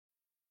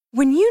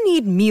When you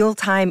need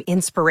mealtime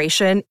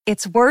inspiration,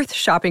 it's worth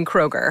shopping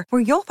Kroger,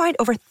 where you'll find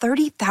over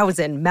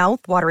 30,000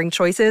 mouth-watering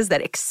choices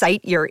that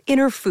excite your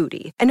inner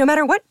foodie. And no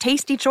matter what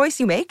tasty choice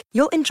you make,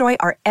 you'll enjoy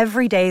our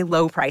everyday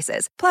low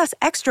prices, plus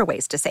extra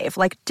ways to save,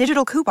 like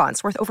digital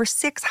coupons worth over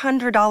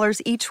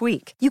 $600 each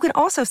week. You can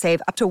also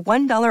save up to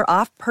 $1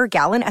 off per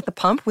gallon at the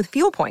pump with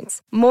fuel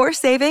points. More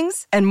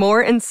savings and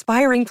more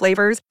inspiring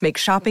flavors make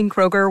shopping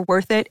Kroger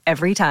worth it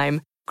every time.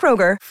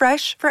 Kroger,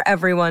 fresh for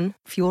everyone.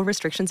 Fuel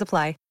restrictions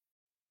apply.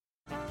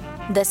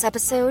 This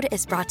episode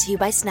is brought to you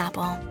by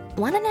Snapple.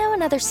 Want to know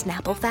another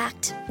Snapple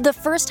fact? The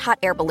first hot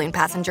air balloon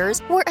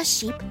passengers were a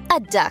sheep, a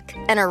duck,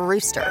 and a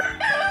rooster.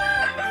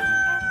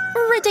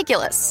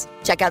 Ridiculous.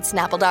 Check out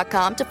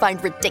Snapple.com to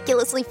find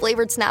ridiculously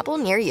flavored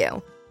Snapple near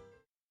you.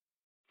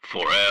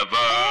 Forever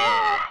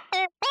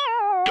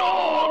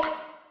Dog.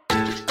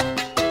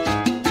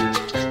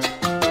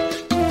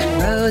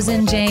 Rose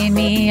and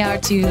Jamie are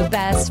two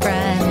best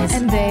friends,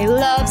 and they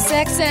love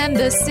Sex and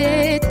the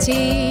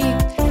City.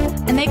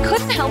 And they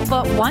couldn't help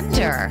but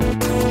wonder,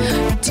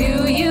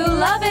 do you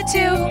love it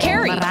too?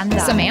 Carrie, Miranda,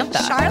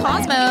 Samantha, Charlotte,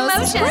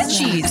 Cosmos, Emotions,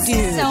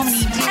 Frenchies, so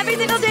many, every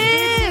single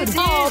dude,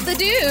 all the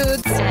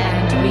dudes.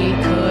 And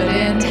we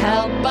couldn't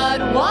help but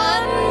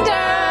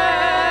wonder.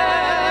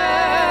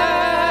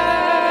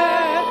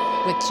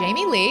 With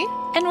Jamie Lee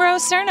And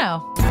Rose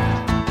Cerno.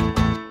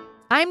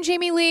 I'm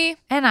Jamie Lee.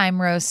 And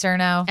I'm Rose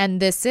Cerno. And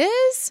this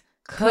is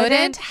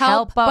Couldn't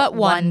Help But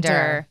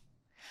Wonder.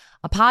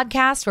 A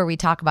podcast where we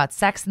talk about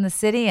Sex in the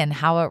City and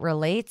how it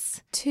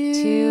relates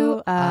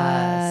to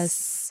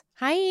us.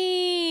 Hi.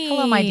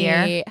 Hello, my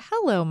dear.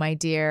 Hello, my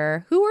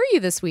dear. Who are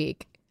you this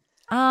week?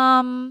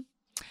 I'm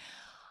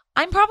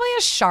probably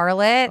a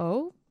Charlotte.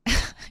 Oh.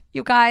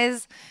 You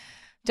guys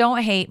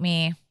don't hate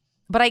me,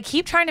 but I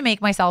keep trying to make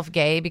myself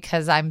gay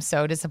because I'm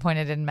so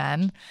disappointed in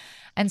men.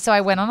 And so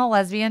I went on a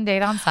lesbian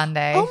date on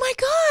Sunday. Oh my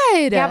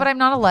God. Yeah, but I'm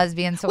not a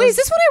lesbian. So wait, is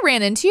this when I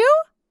ran into you?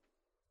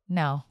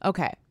 No.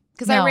 Okay.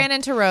 Because No. I ran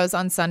into Rose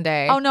on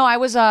Sunday. Oh no, I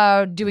was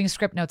doing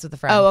script notes with a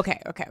friend. Oh, okay.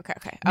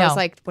 I No. was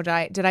like,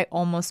 did I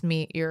almost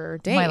meet your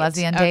date? My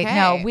lesbian date. Okay.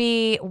 No,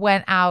 we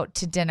went out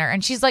to dinner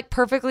and she's like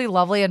perfectly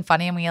lovely and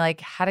funny and we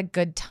like had a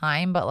good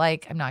time, but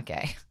like I'm not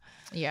gay.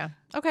 Yeah.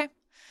 Okay.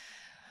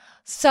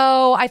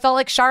 So I felt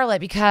like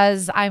Charlotte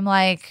because I'm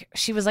like,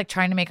 she was like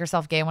trying to make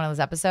herself gay in one of those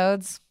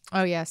episodes.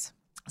 Oh, yes.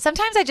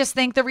 Sometimes I just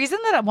think the reason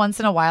that once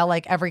in a while,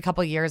 like every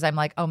couple years, I'm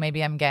like, oh,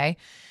 maybe I'm gay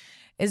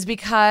is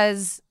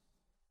because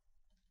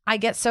I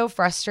get so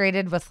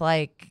frustrated with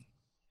like,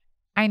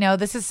 I know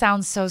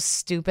sounds so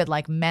stupid.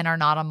 Like men are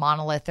not a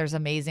monolith. There's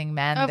amazing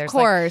men. Of There's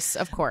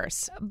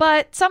course.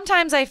 But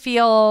sometimes I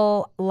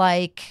feel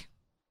like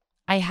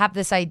I have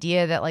this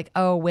idea that like,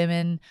 oh,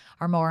 women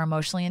are more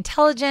emotionally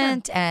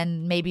intelligent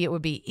and maybe it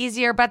would be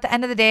easier. But at the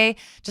end of the day,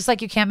 just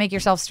like you can't make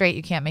yourself straight,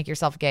 you can't make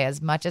yourself gay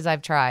as much as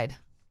I've tried.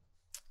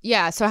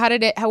 Yeah. So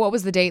what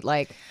was the date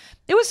like?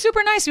 It was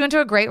super nice. We went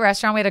to a great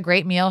restaurant. We had a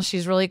great meal.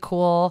 She's really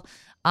cool.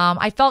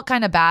 I felt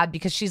kind of bad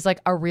because she's like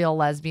a real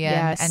lesbian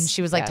and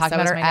she was like talking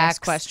about her my ex. next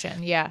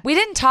question. Yeah. We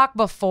didn't talk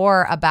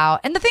before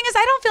about, and the thing is,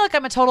 I don't feel like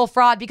I'm a total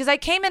fraud because I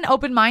came in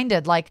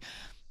open-minded. Like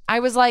I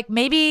was like,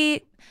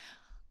 maybe,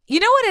 you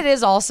know what it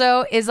is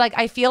also is like,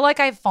 I feel like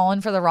I've fallen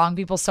for the wrong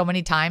people so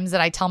many times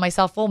that I tell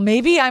myself, well,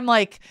 maybe I'm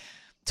like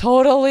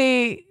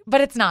totally,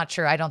 but it's not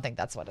true. I don't think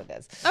that's what it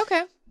is.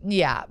 Okay.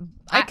 Yeah.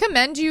 I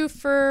commend you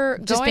for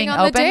Just going being on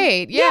open. the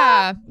date.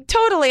 Yeah.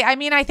 Totally. I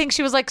mean, I think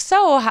she was like,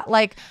 so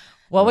like,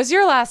 what was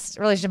your last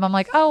relationship? I'm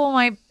like, oh, well,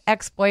 my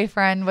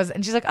ex-boyfriend was,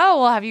 and she's like,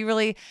 oh, well, have you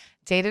really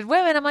dated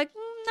women? I'm like,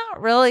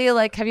 not really.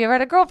 Like, have you ever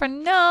had a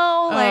girlfriend?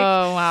 No. Like,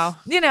 oh, wow.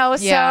 you know,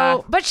 Yeah.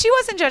 so, but she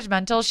wasn't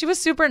judgmental. She was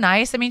super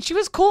nice. I mean, she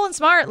was cool and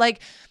smart.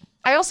 Like,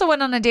 I also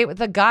went on a date with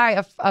a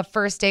guy, a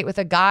first date with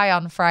a guy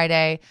on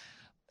Friday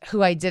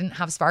who I didn't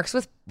have sparks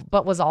with,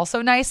 but was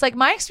also nice. Like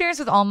my experience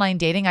with online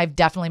dating, I've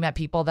definitely met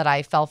people that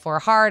I fell for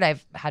hard.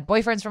 I've had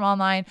boyfriends from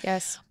online.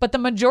 Yes. But the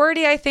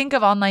majority, I think,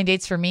 of online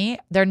dates for me,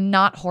 they're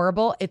not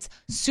horrible. It's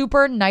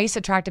super nice,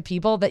 attractive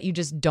people that you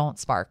just don't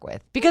spark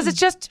with because it's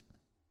just,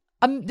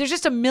 there's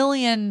just a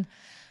million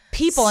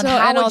people and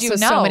how would you know?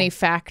 So many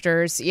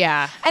factors.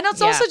 Yeah. And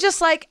it's also just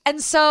like, and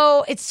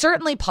so it's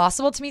certainly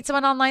possible to meet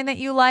someone online that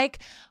you like,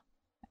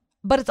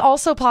 but it's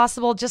also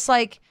possible just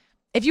like,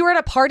 if you were at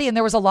a party and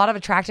there was a lot of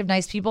attractive,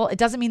 nice people, it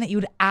doesn't mean that you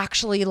would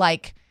actually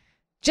like,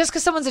 just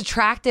because someone's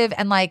attractive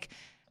and like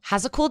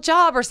has a cool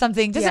job or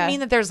something, doesn't mean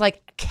that there's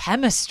like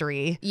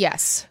chemistry.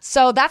 Yes.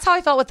 So that's how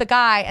I felt with the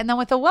guy. And then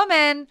with the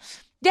woman,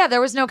 yeah,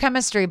 there was no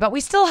chemistry, but we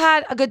still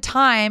had a good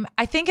time.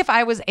 I think if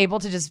I was able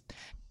to just,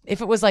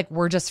 if it was like,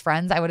 we're just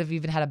friends, I would have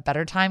even had a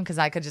better time because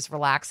I could just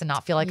relax and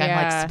not feel like I'm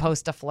like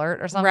supposed to flirt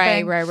or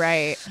something.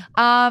 Right.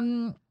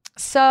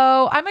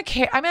 So I'm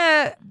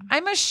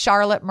a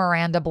Charlotte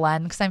Miranda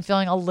blend because I'm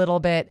feeling a little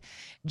bit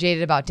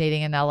jaded about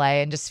dating in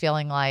LA and just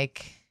feeling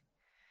like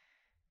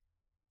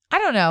I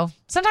don't know.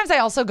 Sometimes I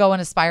also go in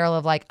a spiral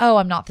of like, oh,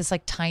 I'm not this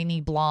like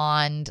tiny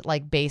blonde,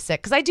 like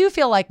basic. Because I do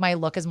feel like my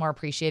look is more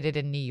appreciated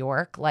in New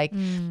York. Like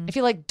I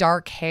feel like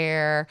dark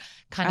hair,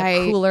 kind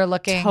of cooler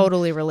looking.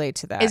 Totally relate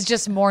to that. Is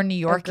just more New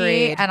York-y.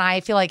 Agreed. And I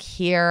feel like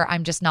here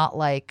I'm just not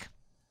like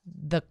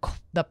the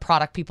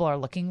product people are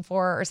looking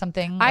for or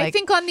something. I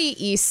think on the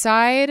East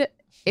Side,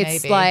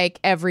 it's Maybe. like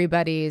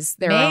everybody's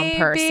their own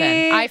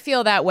person. I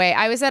feel that way.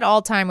 I was at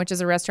All Time, which is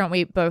a restaurant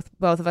we both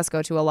of us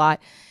go to a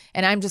lot.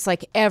 And I'm just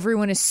like,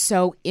 everyone is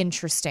so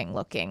interesting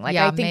looking. Like,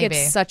 Yeah, I think maybe.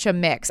 it's such a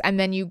mix. And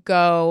then you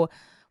go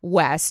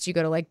west, you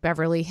go to like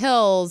Beverly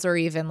Hills or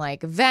even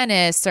like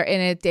Venice,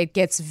 and it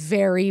gets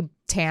very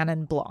tan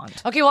and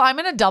blonde. Okay, well, I'm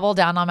going to double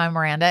down on my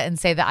Miranda and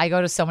say that I go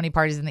to so many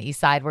parties in the East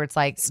Side where it's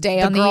like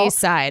Stay on the East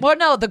Side. Well,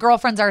 no, the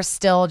girlfriends are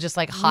still just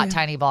like hot,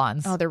 tiny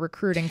blondes. Oh, they're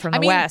recruiting from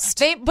the West.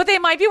 They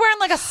might be wearing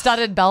like a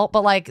studded belt,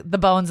 but like the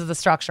bones of the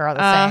structure are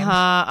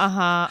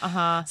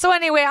the same. So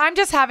anyway, I'm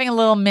just having a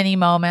little mini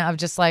moment of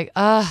just like,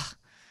 I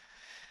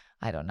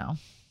don't know.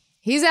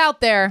 He's out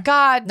there.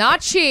 God.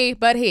 Not she,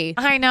 but he.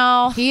 I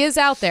know. He is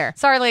out there.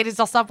 Sorry, ladies,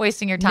 I'll stop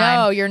wasting your time.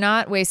 No, you're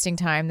not wasting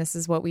time. This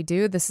is what we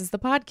do. This is the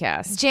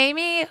podcast.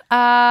 Jamie,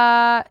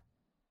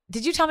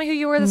 did you tell me who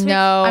you were this week?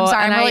 No. I'm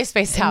sorry, and I'm really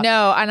spaced out.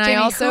 No, and Jamie,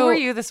 I also... who were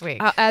you this week?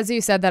 As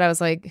you said that, I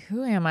was like,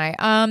 who am I?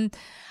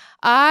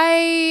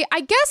 I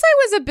guess I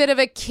was a bit of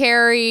a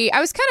Carrie. I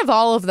was kind of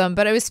all of them,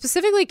 but I was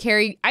specifically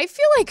Carrie. I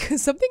feel like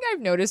something I've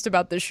noticed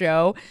about the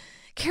show,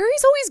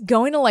 Carrie's always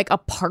going to like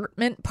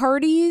apartment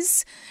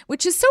parties,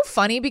 which is so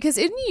funny because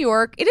in New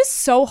York, it is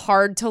so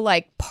hard to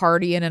like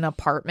party in an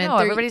apartment. No,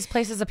 everybody's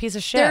place is a piece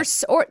of shit.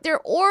 Or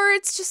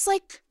it's just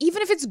like,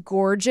 even if it's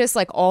gorgeous,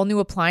 like all new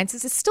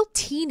appliances, it's still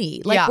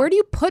teeny. Like, where do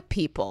you put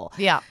people?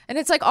 Yeah. And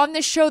it's like on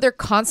this show, they're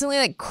constantly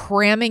like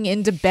cramming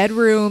into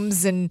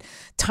bedrooms and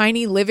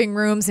tiny living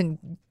rooms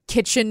and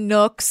kitchen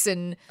nooks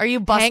and are you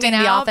busting hanging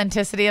the out.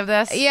 authenticity of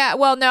this? Yeah,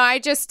 well, no,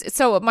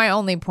 so my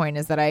only point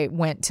is that I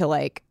went to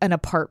like an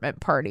apartment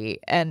party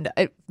and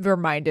it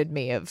reminded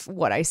me of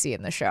what I see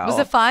in the show. Was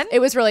it fun? It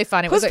was really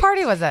fun. Whose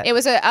party was it? It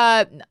was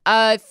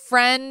a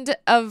friend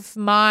of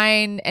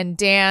mine and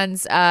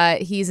Dan's.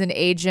 He's an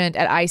agent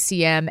at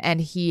ICM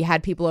and he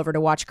had people over to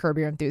watch Curb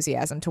Your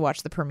Enthusiasm to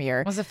watch the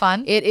premiere. Was it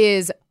fun? It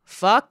is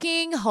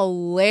fucking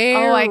hilarious.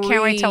 Oh, I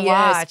can't wait to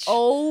watch.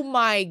 Oh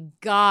my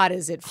God,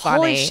 is it funny?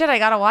 Holy shit, I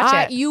gotta watch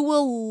it. You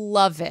will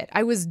love it.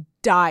 I was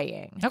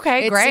dying.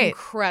 Okay, it's great.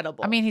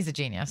 Incredible. I mean, he's a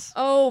genius.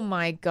 Oh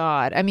my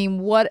God. I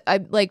mean,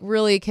 like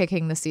really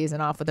kicking the season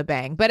off with a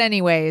bang. But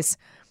anyways,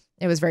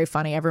 it was very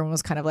funny. Everyone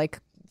was kind of like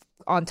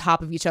on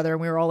top of each other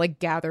and we were all like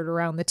gathered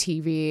around the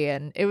TV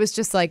and it was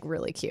just like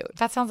really cute.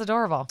 That sounds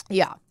adorable.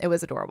 Yeah, it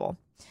was adorable.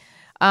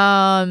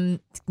 Man,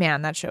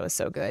 that show is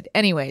so good.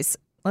 Anyways,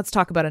 let's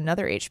talk about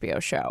another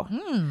HBO show.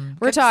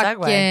 We're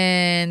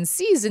talking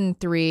season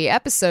 3,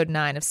 episode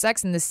 9 of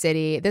Sex and the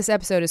City. This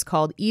episode is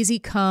called Easy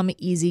Come,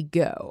 Easy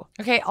Go.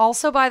 Okay,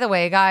 also, by the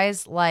way,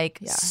 guys,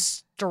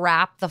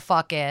 strap the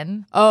fuck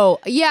in. Oh,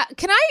 yeah.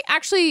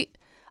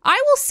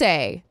 I will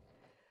say,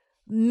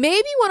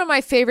 maybe one of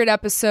my favorite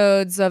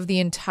episodes of the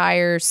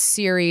entire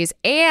series.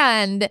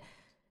 And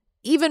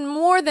even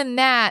more than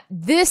that,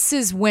 this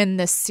is when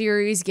the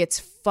series gets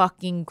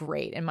fucking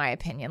great, in my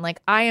opinion.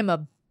 Like, I am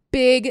a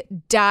big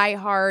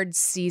diehard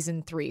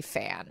season 3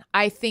 fan.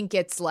 I think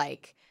it's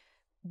like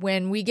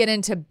when we get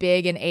into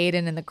Big and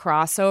Aiden and the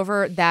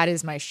crossover, that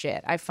is my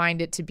shit. I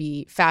find it to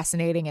be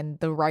fascinating and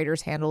the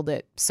writers handled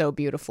it so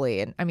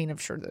beautifully. And I mean, I'm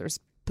sure there's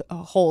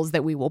holes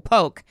that we will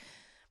poke,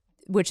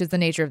 which is the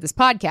nature of this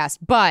podcast,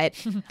 but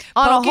on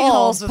Poking a whole,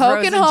 holes with Rose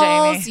poking and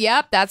holes. Jamie.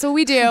 Yep, that's what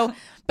we do.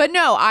 But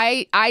no,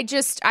 I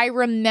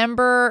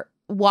remember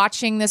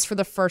watching this for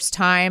the first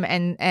time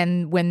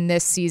and when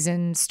this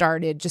season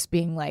started, just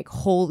being like,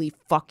 holy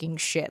fucking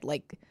shit,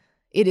 like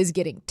it is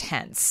getting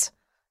tense.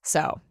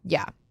 So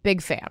yeah,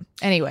 big fan.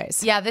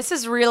 Anyways. Yeah, this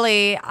is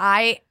really,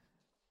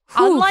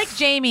 unlike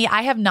Jamie,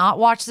 I have not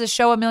watched this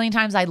show a million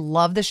times. I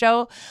love the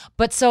show.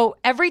 But so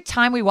every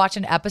time we watch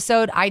an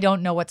episode, I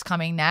don't know what's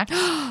coming next.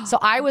 So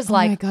I was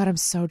like, oh my God, I'm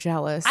so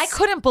jealous. I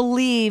couldn't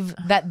believe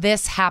that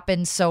this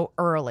happened so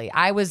early.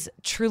 I was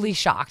truly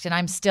shocked and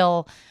I'm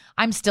still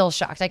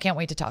shocked. I can't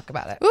wait to talk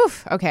about it.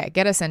 Oof. Okay,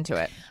 get us into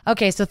it.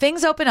 Okay, so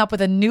things open up with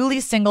a newly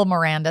single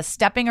Miranda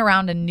stepping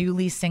around a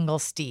newly single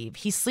Steve.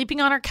 He's sleeping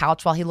on her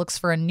couch while he looks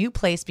for a new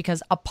place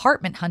because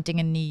apartment hunting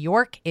in New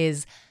York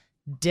is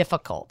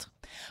difficult.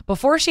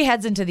 Before she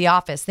heads into the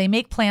office, they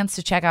make plans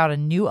to check out a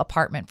new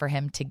apartment for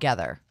him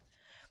together.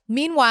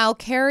 Meanwhile,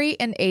 Carrie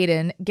and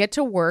Aiden get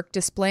to work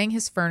displaying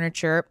his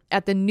furniture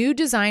at the new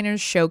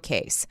designer's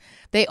showcase.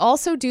 They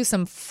also do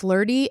some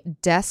flirty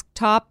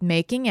desktop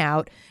making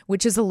out,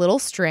 which is a little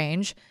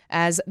strange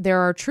as there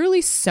are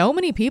truly so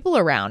many people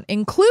around,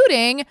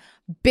 including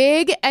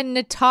Big and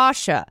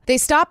Natasha. They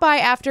stop by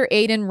after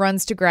Aiden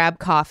runs to grab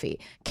coffee.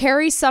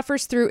 Carrie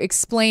suffers through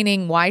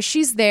explaining why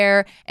she's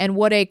there and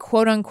what a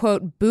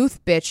quote-unquote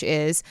booth bitch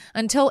is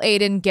until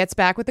Aiden gets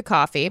back with the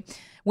coffee.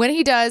 When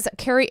he does,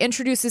 Carrie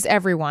introduces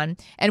everyone,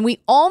 and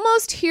we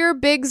almost hear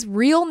Big's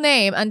real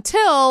name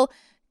until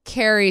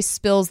Carrie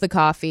spills the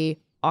coffee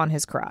on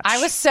his crotch.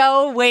 I was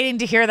so waiting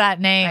to hear that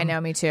name. I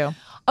know, me too.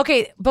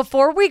 Okay,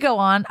 before we go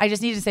on, I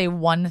just need to say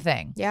one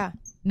thing. Yeah.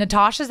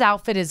 Natasha's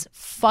outfit is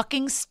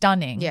fucking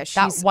stunning. Yeah,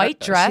 that white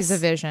dress she's a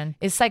vision.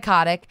 is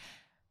psychotic.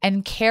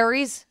 And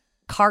Carrie's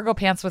cargo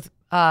pants with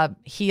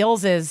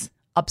heels is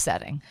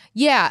upsetting.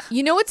 Yeah.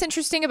 You know what's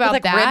interesting about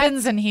with, like, that?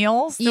 ribbons and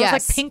heels? There was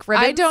like pink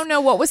ribbons. I don't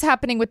know what was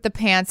happening with the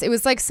pants. It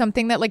was like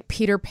something that like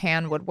Peter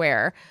Pan would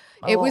wear.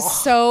 It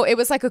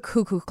was like a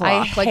cuckoo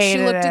clock. Like she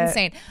looked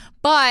insane.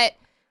 But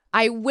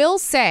I will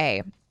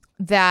say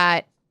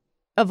that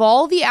of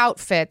all the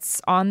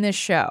outfits on this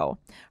show,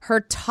 her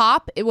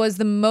top, it was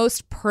the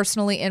most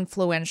personally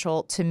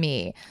influential to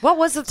me. What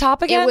was the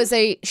top again? It was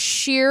a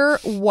sheer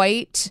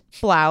white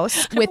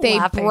blouse with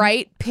a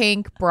bright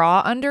pink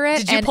bra under it.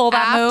 Did you pull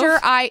that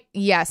move?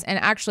 Yes. And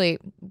actually,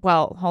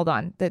 well, hold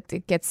on.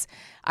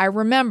 I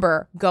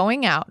remember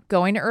going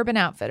to Urban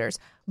Outfitters,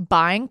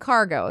 buying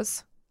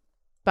cargos.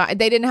 But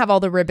they didn't have all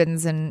the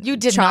ribbons and you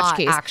did not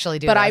actually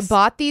do but this. I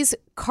bought these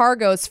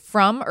cargos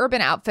from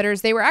Urban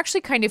Outfitters. They were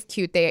actually kind of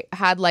cute. They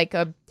had like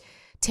a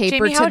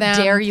taper Jamie, to them.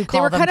 How dare you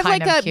call them? They were kind of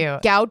like cute. a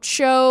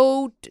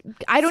gaucho.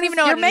 I don't even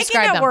know how to describe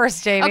them. You're making it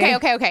worse, Jamie.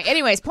 Okay.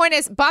 Anyways, point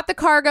is, bought the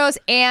cargos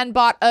and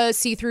bought a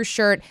see-through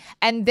shirt,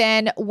 and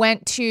then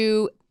went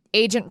to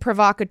Agent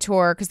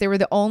Provocateur because they were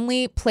the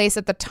only place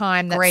at the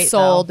time that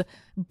sold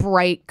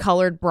bright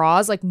colored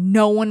bras. Like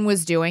no one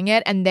was doing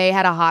it, and they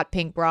had a hot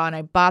pink bra, and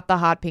I bought the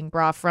hot pink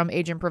bra from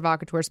Agent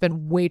Provocateur, spent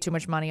way too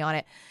much money on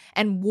it,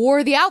 and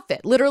wore the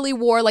outfit. Literally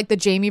wore like the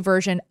Jamie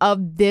version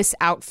of this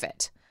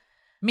outfit.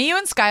 Me, you,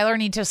 and Skylar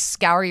need to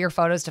scour your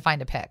photos to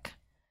find a pic.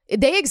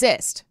 They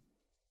exist.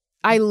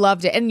 I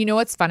loved it. And you know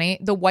what's funny?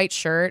 The white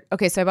shirt.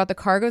 Okay, so I bought the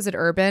cargos at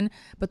Urban,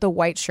 but the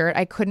white shirt,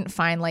 I couldn't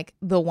find like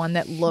the one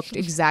that looked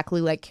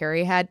exactly like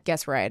Carrie had.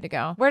 Guess where I had to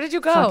go? Where did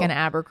you go? Fucking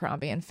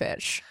Abercrombie and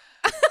Fitch.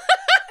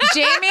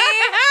 Jamie,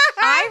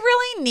 I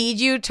really need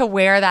you to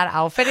wear that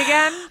outfit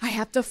again. I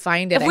have to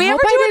find it. If we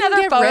ever do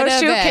another photo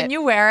shoot, can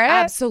you wear it?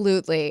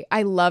 Absolutely.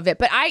 I love it.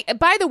 But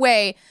by the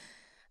way,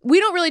 we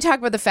don't really talk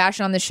about the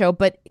fashion on the show,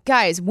 but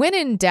guys, when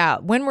in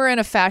doubt, when we're in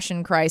a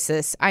fashion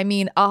crisis, I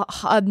mean,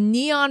 a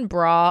neon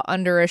bra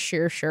under a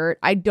sheer shirt,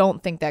 I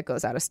don't think that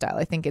goes out of style.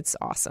 I think it's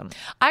awesome.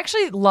 I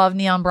actually love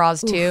neon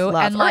bras too.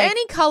 And or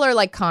any color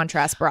like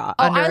contrast bra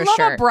under a shirt.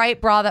 I love a bright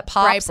bra that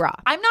pops. Bright bra.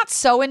 I'm not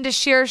so into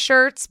sheer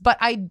shirts, but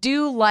I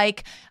do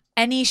like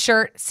any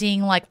shirt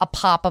seeing like a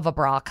pop of a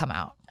bra come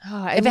out.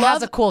 If it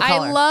has a cool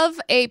color. I love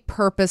a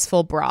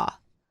purposeful bra.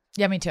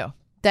 Yeah, me too.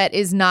 That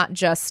is not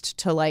just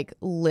to like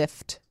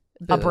lift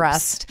boobs. A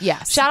breast.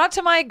 Yes. Shout out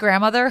to my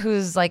grandmother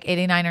who's like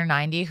 89 or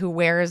 90 who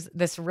wears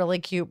this really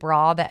cute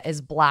bra that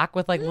is black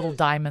with like little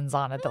diamonds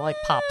on it that like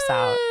pops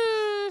out.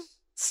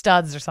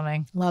 Studs or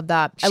something. Love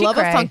that. I love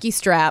a funky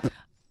strap.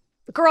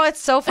 Girl,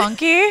 it's so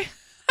funky.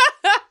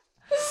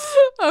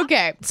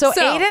 Okay. So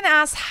Aiden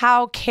asks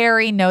how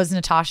Carrie knows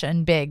Natasha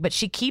and Big, but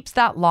she keeps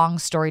that long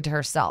story to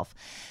herself.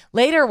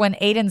 Later, when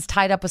Aiden's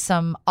tied up with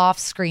some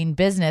off-screen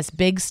business,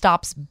 Big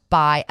stops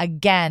by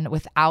again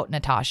without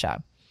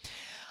Natasha.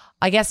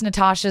 I guess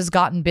Natasha's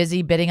gotten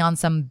busy bidding on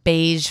some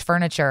beige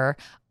furniture.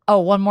 Oh,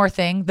 one more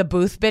thing. The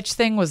booth bitch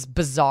thing was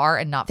bizarre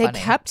and not funny. They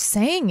kept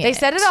saying it. They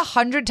said it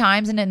 100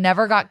 times and it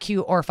never got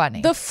cute or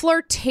funny. The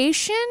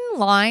flirtation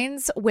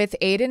lines with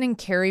Aiden and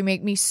Carrie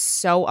make me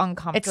so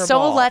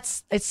uncomfortable.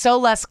 It's so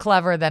less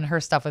clever than her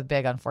stuff with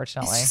Big,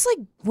 unfortunately. It's just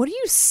like, what are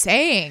you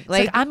saying?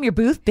 Like I'm your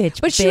booth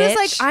bitch. But she was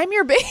like, I'm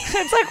your bitch.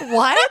 It's like,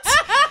 what?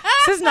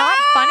 This is not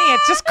funny.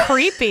 It's just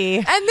creepy.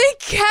 And they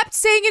kept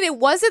saying it. It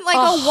wasn't like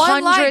a one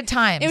line. 100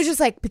 times. It was just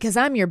like, because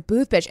I'm your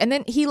booth bitch. And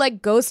then he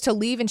like goes to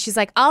leave and she's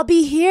like, I'll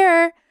be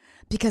here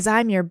because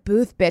I'm your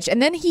booth bitch.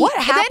 And then what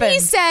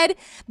happened?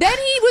 Then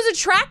he was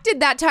attracted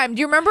that time.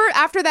 Do you remember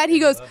after that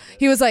he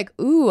was like,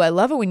 ooh, I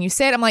love it when you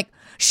say it. I'm like,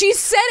 she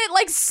said it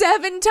like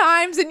 7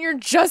 times and you're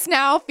just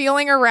now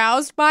feeling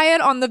aroused by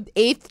it on the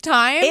 8th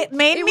time. It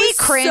made me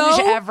cringe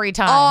every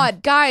time.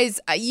 Odd. Guys,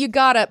 you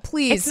gotta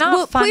please. It's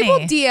not funny. People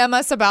DM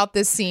us about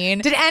this scene.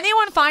 Did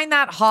anyone find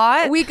that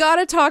hot? We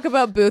gotta talk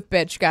about booth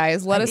bitch,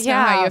 guys. Let us know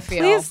how you feel.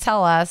 Please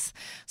tell us.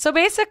 So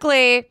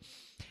basically,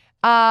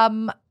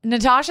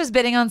 Natasha's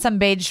bidding on some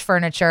beige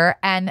furniture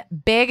and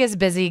Big is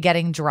busy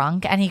getting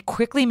drunk and he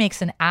quickly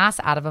makes an ass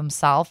out of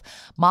himself,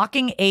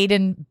 mocking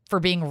Aiden for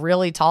being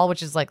really tall,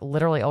 which is like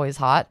literally always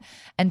hot,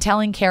 and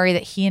telling Carrie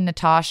that he and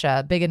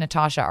Natasha, Big and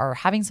Natasha, are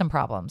having some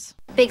problems.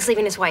 Big's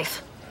leaving his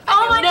wife.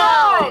 Oh my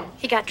God!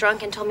 He got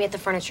drunk and told me at the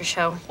furniture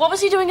show. What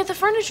was he doing at the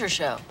furniture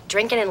show?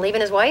 Drinking and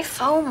leaving his wife.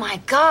 Oh my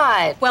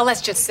God. Well,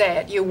 let's just say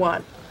it. You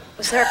won.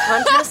 Was there a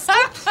contest?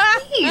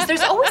 Please,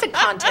 there's always a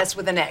contest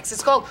with an ex.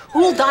 It's called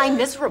Who'll Die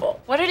Miserable.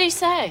 What did he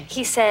say?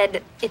 He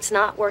said, it's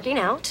not working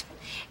out.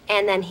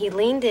 And then he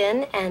leaned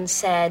in and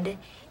said,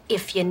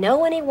 if you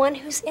know anyone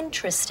who's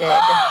interested.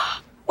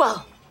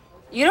 Well,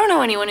 You don't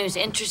know anyone who's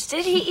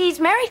interested. He's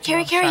married,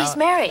 Carrie. He's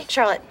married.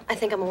 Charlotte, I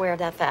think I'm aware of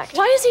that fact.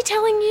 Why is he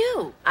telling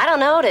you? I don't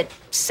know, to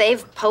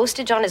save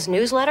postage on his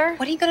newsletter.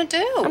 What are you gonna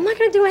do? I'm not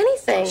gonna do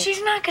anything.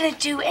 She's not gonna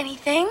do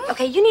anything.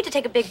 Okay, you need to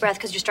take a big breath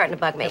because you're starting to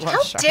bug me.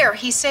 How dare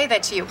he say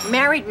that to you?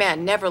 Married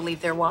men never leave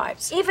their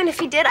wives. Even if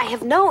he did, I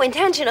have no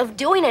intention of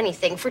doing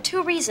anything for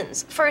 2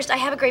 reasons. First, I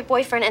have a great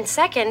boyfriend, and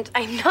second,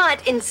 I'm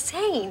not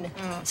insane.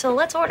 So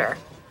let's order.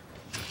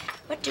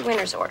 What do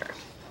winners order?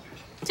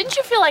 Didn't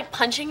you feel like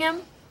punching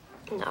him?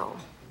 No,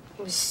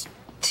 it was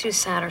too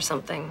sad or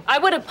something. I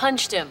would have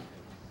punched him.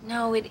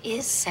 No, it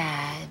is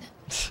sad.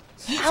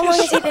 How long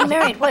has he been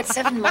married? What,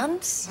 7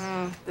 months?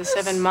 The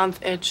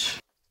 7-month itch.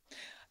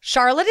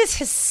 Charlotte is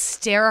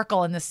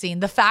hysterical in this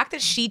scene. The fact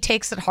that she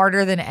takes it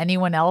harder than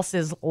anyone else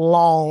is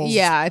lols.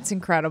 Yeah, it's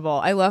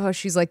incredible. I love how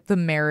she's like the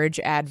marriage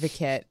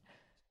advocate.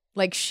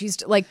 Like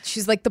she's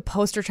like the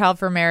poster child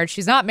for marriage.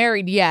 She's not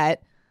married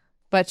yet,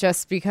 but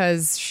just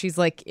because she's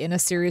like in a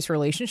serious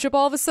relationship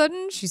all of a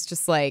sudden, she's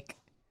just like,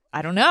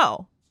 I don't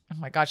know. Oh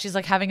my God, she's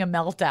like having a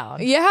meltdown.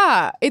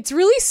 Yeah, it's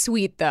really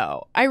sweet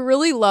though. I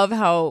really love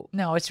how.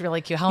 No, it's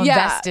really cute. How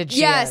invested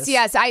she is.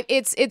 Yes.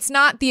 It's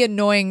not the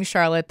annoying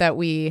Charlotte that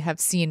we have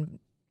seen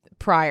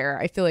prior.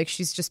 I feel like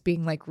she's just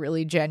being like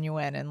really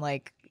genuine and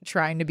like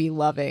trying to be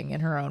loving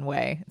in her own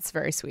way. It's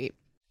very sweet.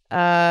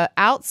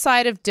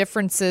 Outside of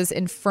differences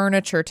in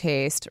furniture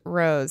taste,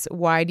 Rose,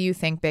 why do you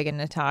think Big and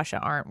Natasha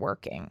aren't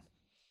working?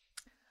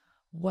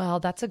 Well,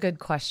 that's a good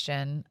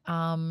question.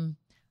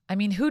 I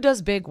mean, who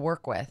does Big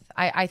work with?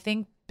 I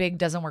think Big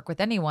doesn't work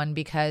with anyone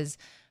because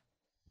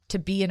to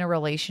be in a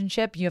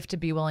relationship, you have to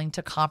be willing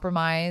to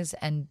compromise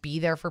and be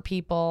there for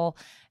people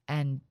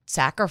and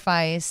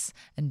sacrifice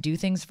and do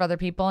things for other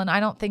people. And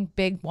I don't think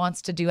Big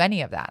wants to do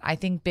any of that. I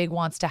think Big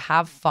wants to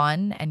have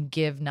fun and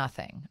give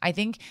nothing. I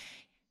think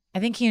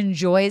he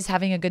enjoys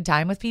having a good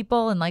time with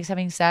people and likes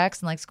having sex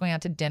and likes going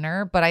out to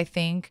dinner. But I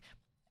think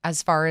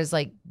as far as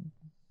like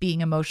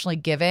being emotionally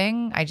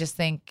giving, I just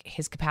think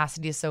his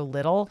capacity is so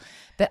little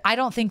that I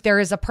don't think there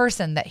is a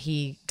person that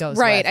he goes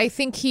right. with. I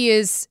think he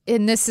is,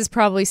 and this is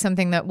probably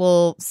something that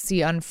we'll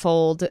see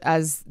unfold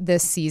as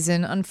this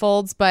season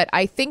unfolds. But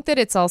I think that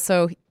it's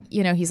also,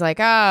 he's like,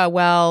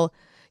 well,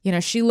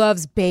 she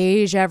loves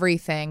beige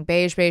everything,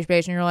 beige.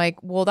 And you're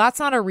like, well, that's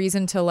not a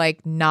reason to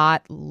like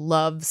not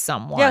love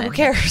someone. Yeah, who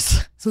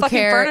cares? It's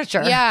fucking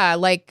furniture. Yeah,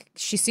 like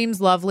she seems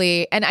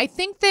lovely. And I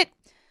think that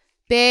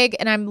Big,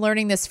 and I'm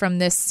learning this from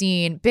this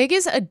scene, Big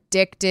is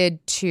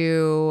addicted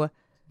to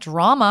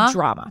drama.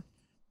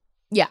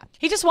 Yeah.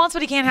 He just wants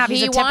what he can't have.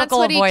 He's a wants typical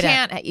what avoidant. he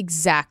can't.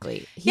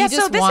 Exactly. He Yeah,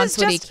 just so this wants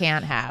is what he just-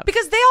 can't have.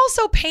 Because they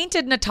also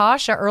painted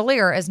Natasha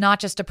earlier as not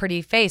just a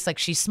pretty face. Like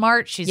she's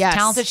smart, she's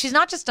talented. She's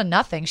not just a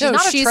nothing. She's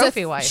not a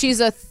trophy wife. She's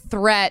a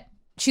threat.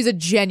 She's a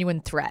genuine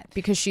threat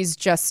because she's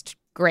just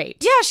great.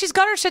 Yeah, she's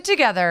got her shit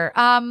together.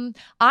 I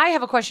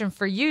have a question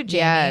for you, Jamie.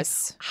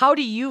 Yes. How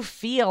do you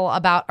feel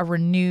about a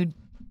renewed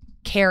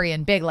Carrie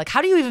and Big? Like,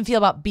 how do you even feel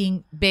about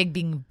being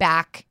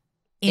back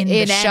in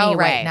the show any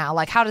right way. now?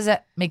 Like, how does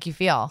it make you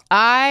feel?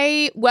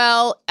 I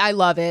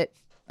love it.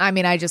 I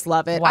mean, I just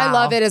love it. Wow. I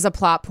love it as a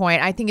plot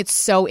point. I think it's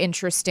so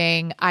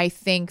interesting. I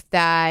think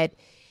that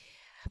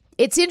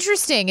it's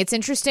interesting. It's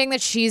interesting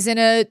that she's in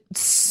a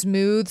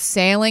smooth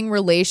sailing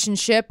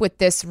relationship with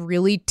this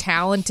really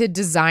talented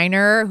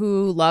designer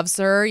who loves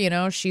her.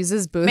 She's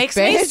his booth Makes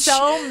bitch. me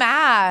so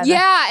mad.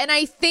 Yeah, and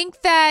I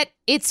think that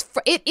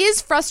it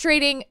is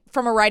frustrating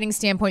from a writing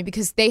standpoint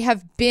because they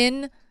have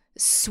been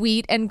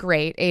sweet and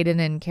great, Aiden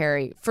and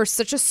Carrie, for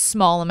such a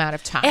small amount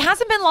of time. It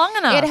hasn't been long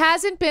enough. It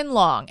hasn't been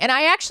long. And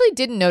I actually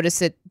didn't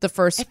notice it the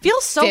first It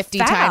feels so 50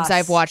 fast. times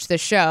I've watched the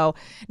show.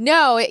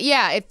 No,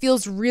 it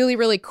feels really,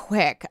 really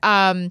quick.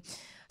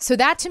 So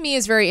that to me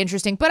is very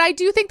interesting. But I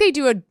do think they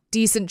do a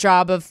decent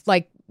job of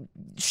like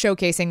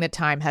showcasing that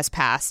time has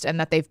passed and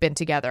that they've been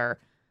together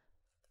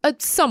a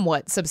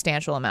somewhat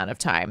substantial amount of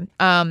time.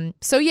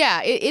 So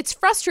yeah, it's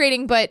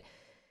frustrating, but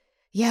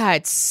yeah,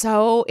 it's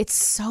so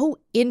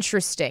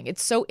interesting.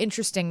 It's so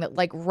interesting that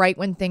like right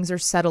when things are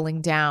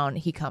settling down,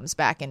 he comes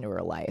back into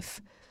her life.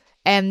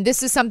 And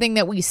this is something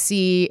that we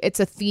see,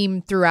 it's a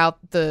theme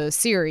throughout the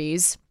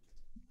series.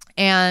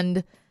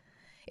 And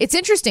it's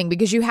interesting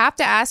because you have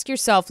to ask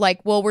yourself like,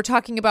 well, we're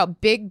talking about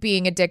Big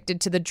being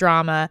addicted to the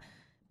drama,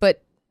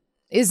 but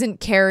isn't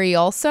Carrie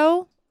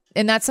also?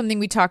 And that's something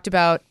we talked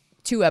about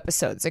 2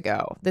 episodes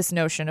ago, this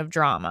notion of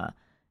drama.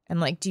 And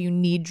like, do you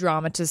need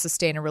drama to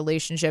sustain a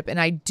relationship? And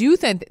I do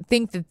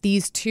think that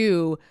these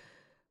two,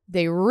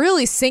 they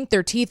really sink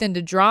their teeth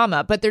into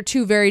drama, but they're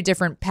 2 very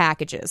different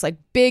packages. Like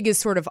Big is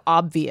sort of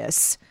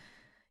obvious.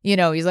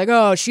 He's like,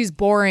 oh, she's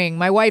boring.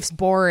 My wife's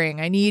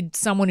boring. I need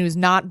someone who's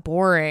not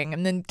boring.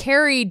 And then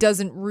Carrie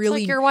doesn't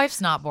really. It's like your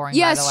wife's not boring.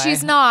 Yes, by the way.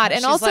 she's not.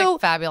 And she's also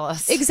like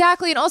fabulous.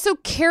 Exactly. And also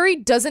Carrie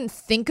doesn't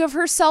think of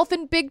herself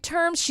in Big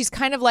terms. She's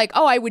kind of like,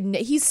 oh,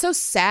 he's so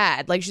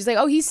sad. Like she's like,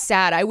 oh, he's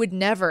sad. I would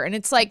never. And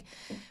it's like,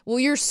 well,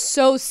 you're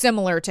so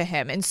similar to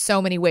him in so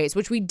many ways,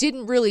 which we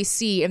didn't really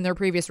see in their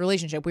previous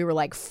relationship. We were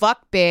like,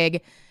 fuck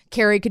Big.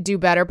 Carrie could do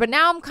better. But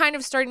now I'm kind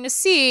of starting to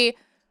see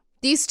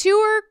these two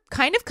are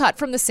kind of cut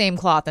from the same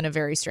cloth in a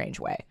very strange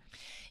way.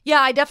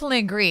 Yeah, I definitely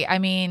agree. I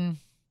mean,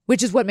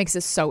 which is what makes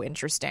this so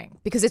interesting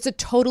because it's a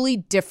totally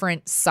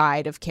different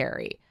side of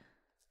Carrie.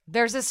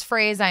 There's this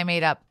phrase I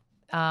made up.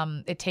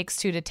 It takes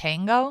two to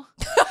tango.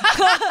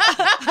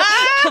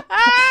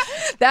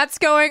 That's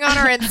going on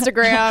our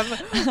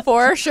Instagram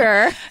for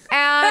sure.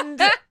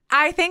 And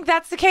I think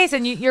that's the case.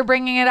 And you're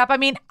bringing it up. I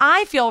mean,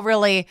 I feel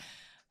really,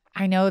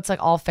 I know it's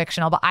like all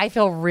fictional, but I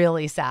feel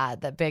really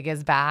sad that Big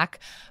is back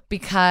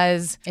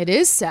because it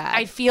is sad.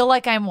 I feel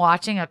like I'm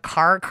watching a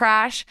car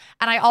crash.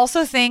 And I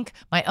also think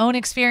my own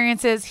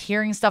experiences,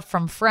 hearing stuff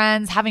from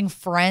friends, having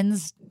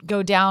friends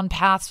go down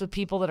paths with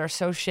people that are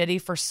so shitty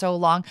for so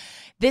long.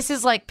 This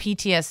is like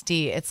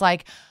PTSD. It's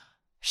like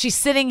she's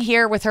sitting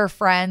here with her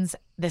friends.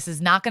 This is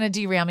not going to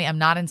derail me. I'm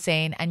not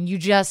insane. And you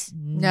just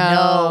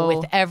know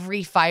with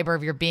every fiber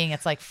of your being,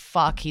 it's like,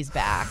 fuck, he's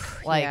back.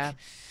 Like,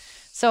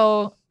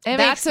 so it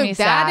makes me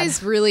sad. That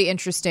is really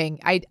interesting.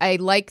 I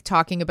like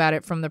talking about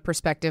it from the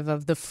perspective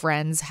of the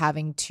friends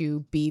having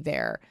to be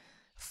there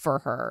for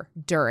her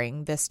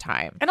during this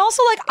time. And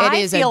also, like,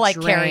 I feel like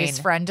Carrie's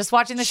friend just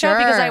watching the show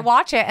because I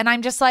watch it and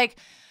I'm just like,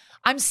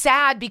 I'm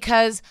sad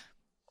because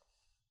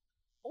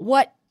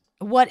what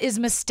is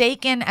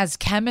mistaken as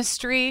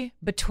chemistry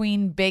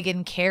between Big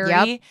and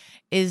Carrie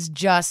is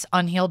just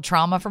unhealed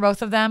trauma for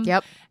both of them.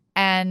 Yep.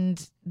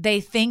 And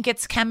they think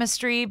it's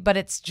chemistry, but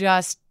it's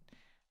just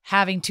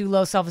having too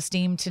low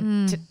self-esteem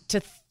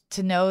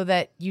to know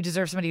that you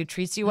deserve somebody who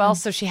treats you well.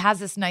 So she has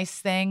this nice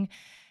thing.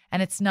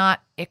 And it's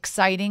not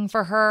exciting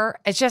for her.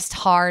 It's just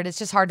hard. It's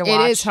just hard to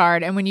watch. It is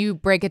hard. And when you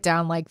break it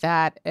down like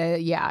that,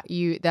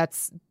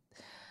 that's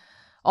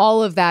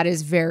all of that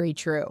is very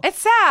true. It's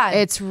sad.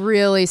 It's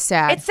really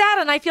sad. It's sad.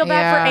 And I feel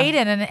bad for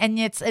Aiden. And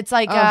it's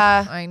like,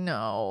 I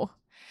know.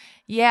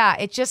 Yeah.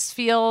 It just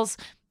feels,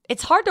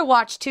 it's hard to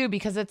watch too,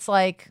 because it's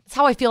like, it's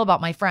how I feel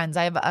about my friends.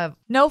 I have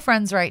no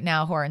friends right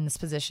now who are in this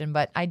position,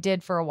 but I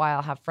did for a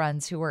while have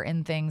friends who were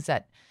in things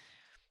that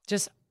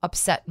just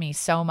upset me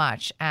so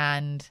much.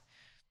 And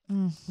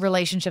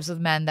relationships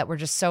with men that were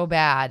just so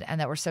bad and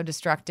that were so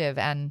destructive.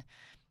 And,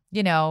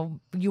 you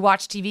know, you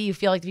watch TV, you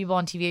feel like the people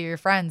on TV are your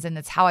friends. And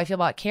it's how I feel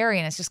about Carrie.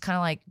 And it's just kind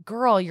of like,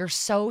 girl, you're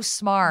so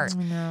smart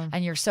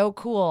and you're so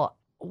cool.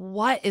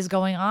 What is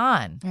going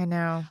on? I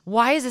know.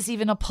 Why is this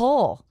even a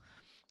pull?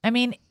 I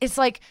mean, it's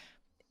like,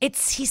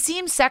 he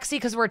seems sexy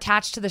because we're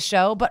attached to the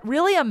show, but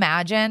really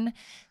imagine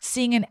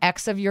seeing an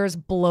ex of yours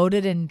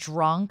bloated and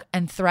drunk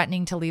and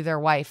threatening to leave their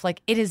wife.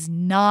 Like, it is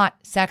not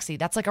sexy.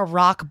 That's like a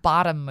rock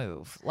bottom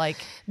move. Like,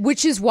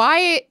 which is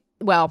why,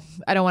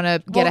 I don't want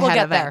to get ahead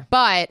of it,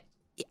 but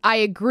I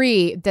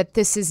agree that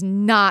this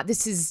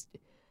is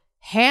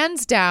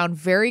hands down,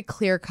 very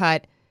clear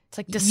cut. It's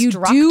like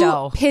destructo. You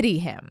do pity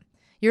him.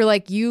 You're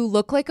like, you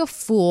look like a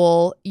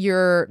fool.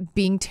 You're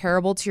being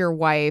terrible to your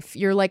wife.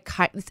 You're like,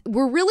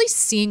 we're really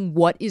seeing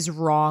what is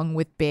wrong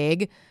with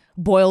Big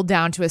boiled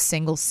down to a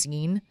single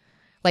scene.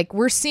 Like,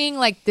 we're seeing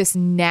like this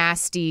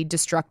nasty,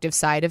 destructive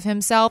side of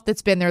himself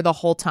that's been there the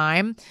whole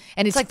time.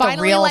 And it's like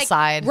finally the real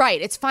side.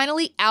 Right. It's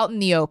finally out in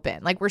the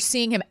open. Like, we're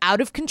seeing him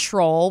out of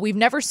control. We've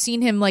never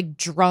seen him like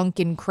drunk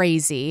and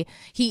crazy.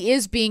 He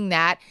is being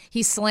that.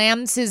 He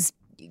slams his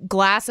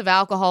glass of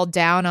alcohol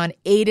down on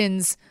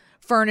Aiden's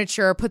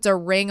furniture, puts a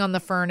ring on the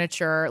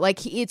furniture.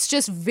 Like, it's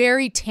just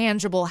very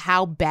tangible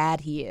how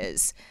bad he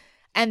is.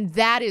 And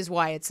that is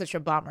why it's such a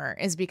bummer,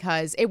 is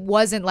because it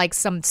wasn't like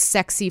some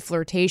sexy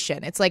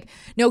flirtation. It's like,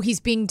 no,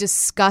 he's being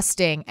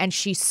disgusting and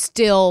she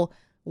still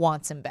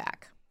wants him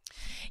back.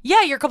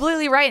 Yeah, you're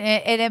completely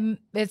right.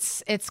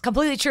 It's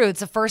completely true.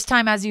 It's the first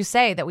time, as you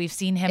say, that we've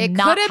seen him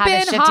not have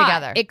his shit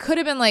together. It could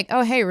have been like,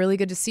 oh, hey, really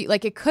good to see.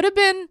 Like, it could have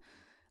been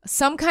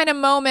some kind of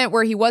moment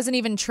where he wasn't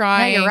even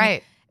trying. No, you're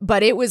right.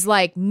 But it was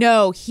like,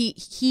 no,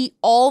 he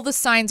all the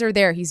signs are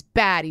there. He's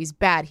bad. He's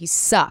bad. He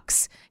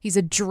sucks. He's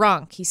a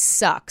drunk. He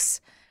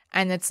sucks.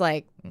 And it's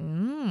like,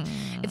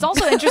 It's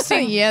also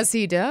interesting. Yes,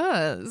 he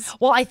does.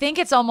 Well, I think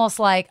it's almost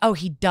like, oh,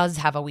 he does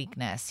have a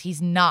weakness.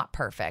 He's not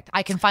perfect.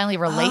 I can finally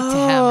relate to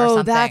him or something.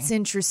 Oh, that's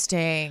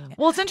interesting.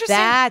 Well, it's interesting.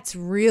 That's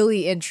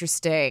really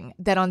interesting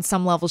that on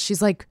some level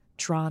she's like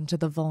drawn to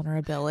the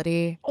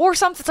vulnerability. Or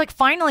something. It's like,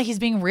 finally, he's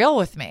being real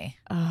with me.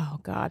 Oh,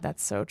 God,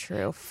 that's so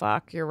true.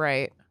 Fuck, you're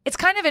right. It's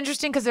kind of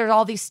interesting because there's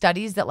all these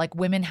studies that like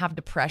women have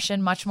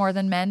depression much more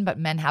than men, but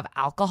men have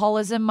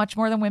alcoholism much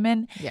more than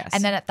women. Yes.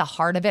 And then at the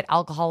heart of it,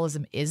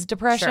 alcoholism is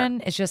depression.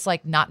 Sure. It's just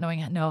like not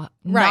knowing how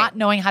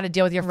to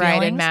deal with your feelings.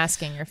 Right, and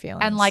masking your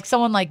feelings. And like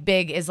someone like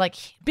Big is like,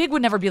 Big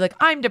would never be like,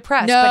 I'm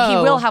depressed, but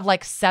he will have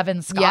like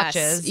 7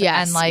 scotches.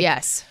 Yes, and like,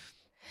 yes.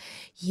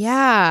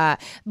 Yeah.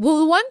 Well,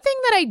 the one thing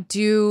that I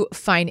do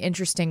find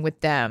interesting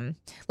with them,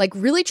 like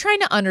really trying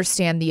to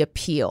understand the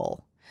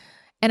appeal.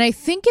 And I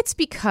think it's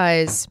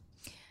because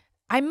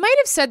I might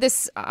have said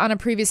this on a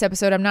previous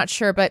episode, I'm not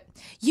sure, but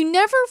you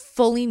never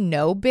fully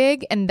know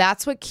Big, and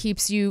that's what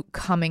keeps you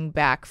coming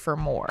back for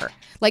more.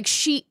 Like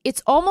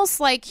it's almost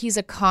like he's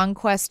a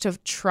conquest to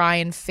try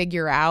and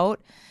figure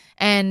out.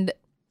 And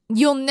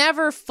you'll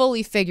never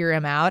fully figure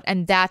him out.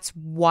 And that's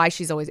why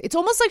it's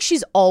almost like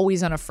she's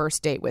always on a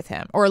first date with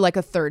him or like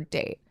a third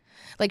date.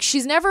 Like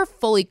she's never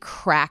fully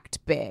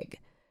cracked big.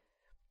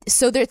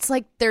 So it's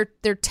like their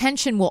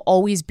tension will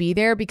always be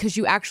there because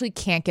you actually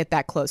can't get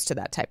that close to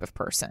that type of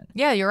person.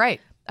 Yeah, you're right.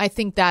 I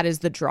think that is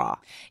the draw.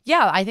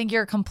 Yeah, I think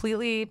you're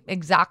completely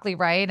exactly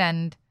right.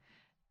 And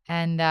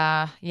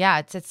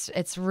yeah,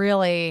 it's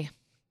really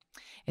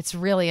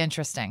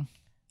interesting.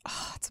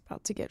 Oh, it's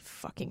about to get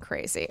fucking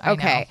crazy. I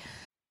Okay. know.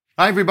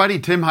 Hi, everybody.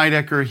 Tim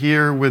Heidecker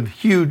here with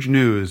huge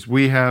news.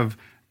 We have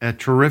a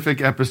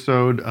terrific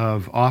episode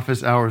of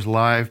Office Hours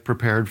Live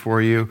prepared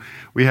for you.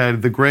 We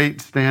had the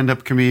great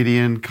stand-up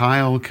comedian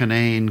Kyle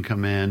Kinane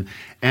come in,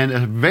 and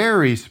a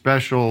very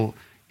special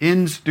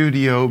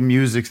in-studio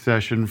music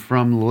session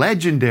from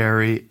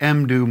legendary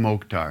Mdou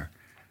Mokhtar.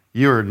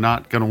 You're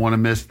not going to want to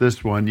miss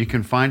this one. You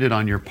can find it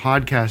on your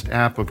podcast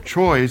app of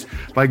choice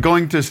by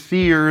going to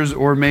Sears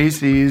or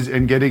Macy's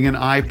and getting an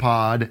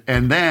iPod,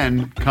 and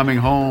then coming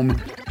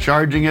home,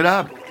 charging it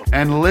up,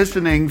 and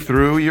listening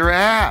through your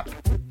app.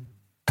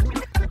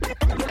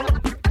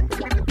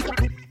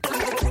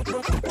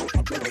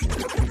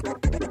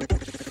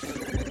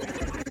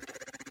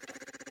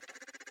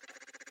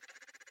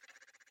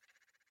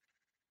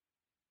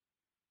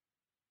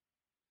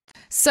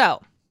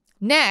 So,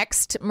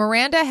 next,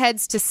 Miranda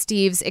heads to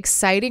Steve's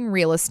exciting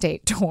real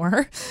estate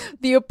tour.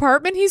 The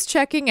apartment he's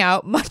checking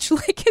out, much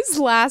like his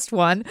last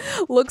one,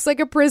 looks like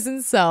a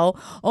prison cell,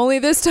 only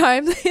this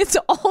time it's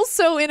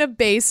also in a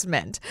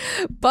basement.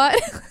 But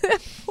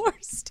poor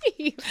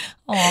Steve.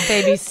 Oh,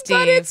 baby Steve.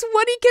 But it's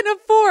what he can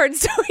afford,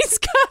 so he's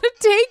got to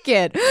take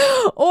it.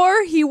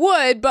 Or he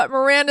would, but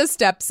Miranda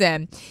steps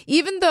in.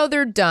 Even though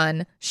they're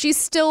done, she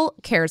still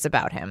cares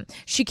about him.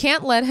 She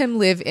can't let him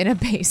live in a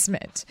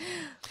basement.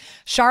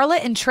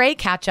 Charlotte and Trey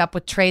catch up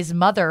with Trey's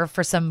mother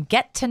for some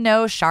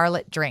get-to-know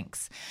Charlotte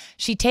drinks.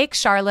 She takes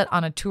Charlotte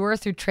on a tour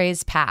through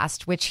Trey's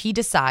past, which he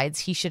decides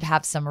he should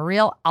have some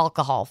real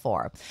alcohol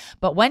for.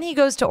 But when he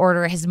goes to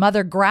order, his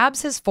mother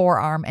grabs his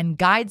forearm and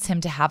guides him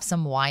to have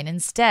some wine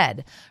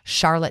instead.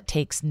 Charlotte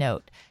takes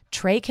note.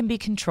 Trey can be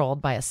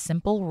controlled by a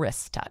simple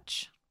wrist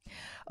touch.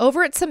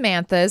 Over at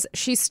Samantha's,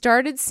 she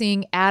started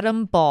seeing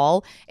Adam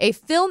Ball, a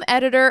film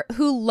editor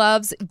who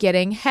loves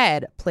getting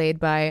head, played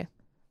by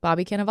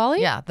Bobby Cannavale?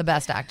 Yeah, the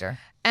best actor.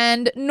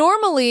 And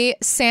normally,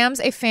 Sam's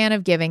a fan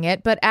of giving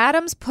it, but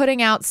Adam's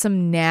putting out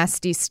some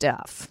nasty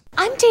stuff.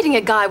 I'm dating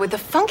a guy with the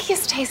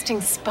funkiest tasting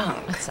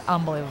spunk. It's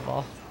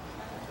unbelievable.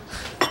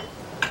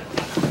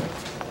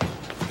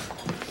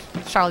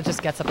 Charlotte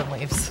just gets up and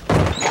leaves.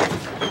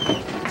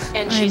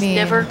 And she's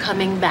never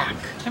coming back.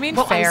 I mean,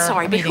 Well, fair. I'm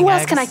sorry, but Eating who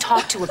else eggs. can I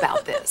talk to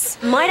about this?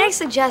 Might I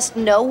suggest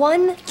no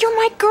one? You're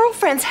my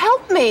girlfriends.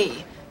 Help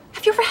me.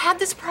 Have you ever had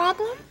this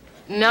problem?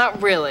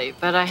 Not really,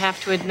 but I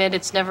have to admit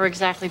it's never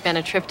exactly been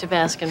a trip to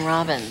Baskin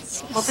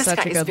Robbins. Well, this Such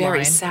guy a is good very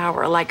line.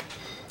 sour, like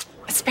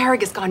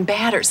asparagus gone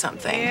bad or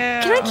something.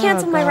 Can I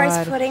cancel my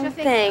rice pudding?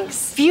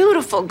 Thanks.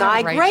 Beautiful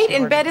guy, Right, great she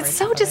in bed. ordered It's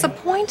so rice pudding.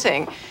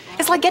 disappointing.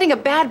 It's like getting a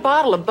bad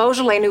bottle of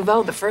Beaujolais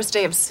Nouveau the first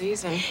day of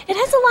season. It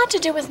has a lot to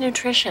do with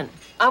nutrition.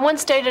 I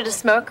once dated a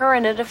smoker,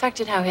 and it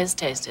affected how his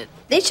tasted.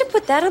 They should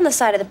put that on the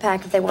side of the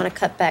pack if they want to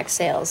cut back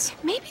sales.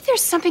 Maybe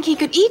there's something he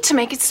could eat to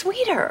make it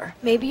sweeter.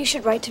 Maybe you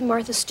should write to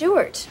Martha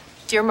Stewart.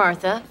 Dear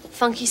Martha,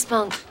 funky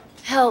spunk,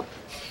 help.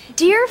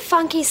 Dear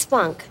Funky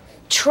Spunk,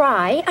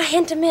 try a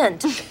hint of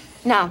mint.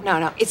 No.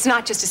 It's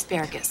not just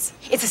asparagus.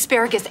 It's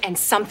asparagus and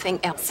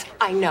something else.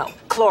 I know.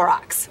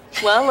 Clorox.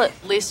 Well, at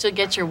least you'll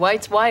get your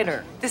whites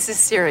whiter. This is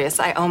serious.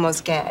 I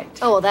almost gagged.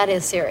 Oh, well, that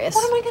is serious.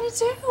 What am I going to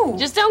do?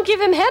 Just don't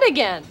give him head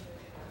again.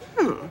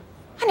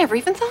 I never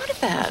even thought of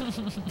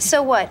that.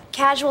 So what?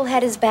 Casual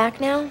head is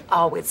back now?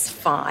 Oh, it's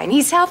fine.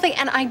 He's healthy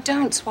and I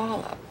don't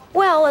swallow.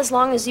 Well, as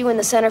long as you and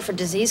the Center for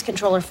Disease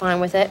Control are fine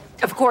with it.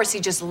 Of course, he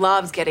just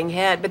loves getting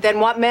head, but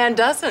then what man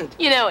doesn't?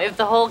 You know, if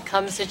the whole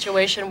cum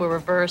situation were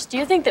reversed, do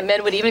you think that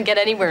men would even get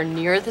anywhere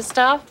near the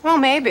stuff? Well,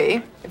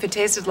 maybe, if it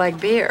tasted like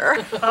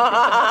beer.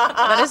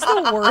 That is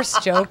the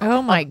worst joke.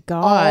 Oh my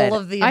God. All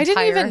of the I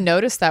didn't entire- even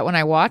notice that when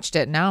I watched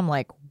it. Now I'm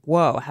like,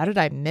 whoa, how did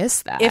I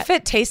miss that? If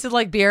it tasted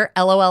like beer,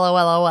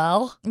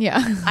 LOL.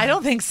 Yeah. I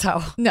don't think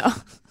so. No.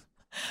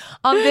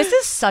 This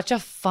is such a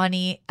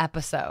funny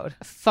episode.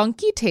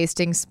 Funky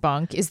tasting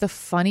spunk is the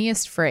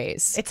funniest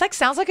phrase. It's like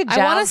sounds like a jazz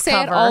I want to say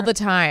cover. it all the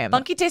time.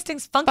 Funky tasting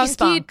funky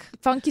spunk.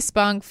 Funky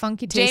spunk,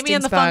 funky tasting Jamie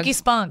and the spunk. Funky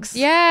Spunks.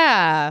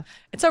 Yeah.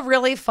 It's a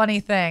really funny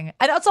thing.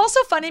 And it's also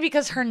funny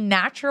because her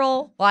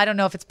natural, well, I don't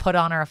know if it's put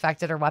on or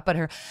affected or what, but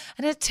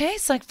and it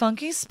tastes like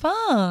funky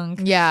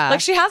spunk. Yeah.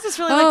 Like she has this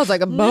really Oh, it's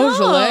like a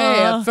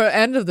Beaujolais No. for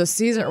end of the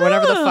season or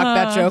whatever the fuck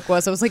that joke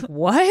was. I was like,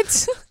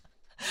 what?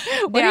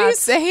 What Yeah, are you it's-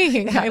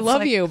 saying? yeah, I it's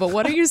love like- you, but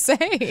what are you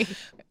saying?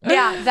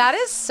 Yeah, that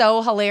is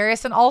so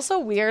hilarious and also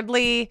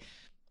weirdly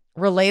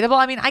relatable.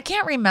 I mean, I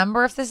can't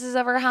remember if this has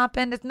ever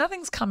happened.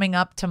 Nothing's coming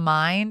up to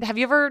mind. Have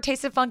you ever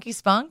tasted funky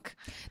spunk?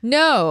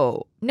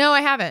 No,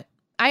 I haven't.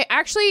 I'm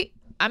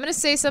going to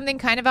say something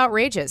kind of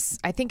outrageous.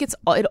 I think it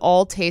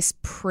all tastes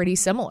pretty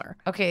similar.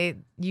 Okay,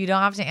 you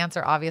don't have to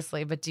answer,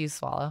 obviously, but do you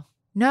swallow?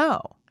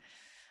 No.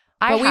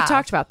 But we've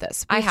talked about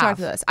this. I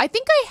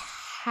think I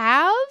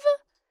have.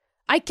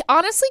 I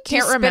honestly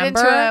can't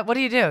remember. What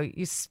do?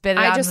 You spit it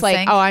out I in just the like,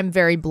 sink? I'm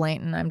very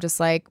blatant. I'm just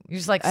like,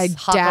 I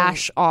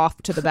dash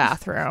off to the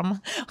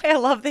bathroom. I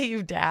love that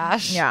you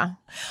dash. Yeah.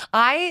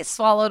 I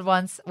swallowed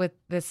once with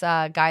this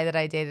guy that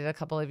I dated a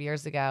couple of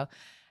years ago.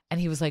 And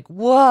he was like,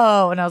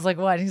 whoa. And I was like,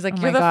 what? And he's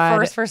like, you're the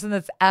first person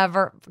that's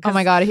ever. Oh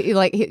my God.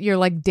 You're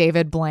like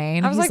David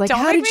Blaine. I was he's like, don't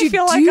how make did me you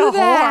feel do like a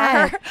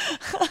that?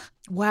 whore.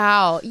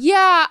 Wow.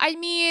 Yeah. I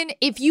mean,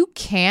 if you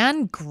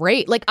can,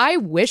 great. Like, I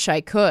wish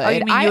I could. Oh,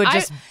 you mean you would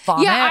just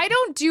vomit? Yeah, I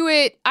don't do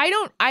it. I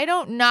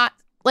don't not.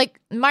 Like,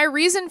 my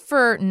reason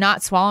for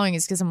not swallowing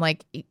is because I'm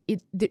like,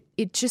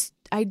 it just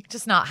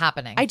not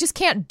happening. I just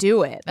can't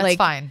do it. That's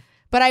fine.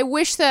 But I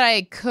wish that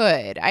I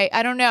could.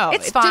 I don't know.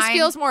 It's fine. It just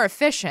feels more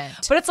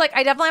efficient. But it's like,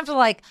 I definitely have to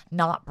like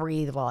not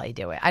breathe while I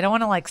do it. I don't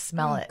want to like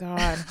smell it.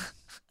 God.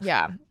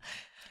 Yeah.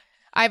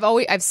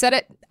 I've said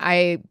it.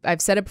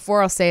 I've said it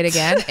before. I'll say it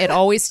again.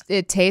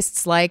 It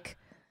tastes like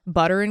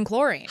butter and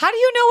chlorine. How do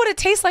you know what it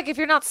tastes like if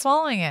you're not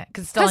swallowing it?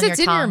 Because it's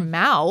in your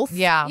mouth.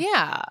 Yeah.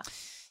 Yeah.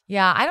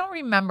 Yeah. I don't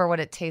remember what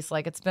it tastes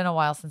like. It's been a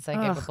while since I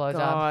gave a blowjob.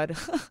 God.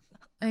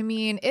 I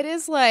mean, it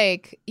is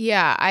like,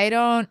 yeah, I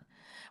don't.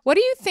 What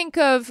do you think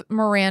of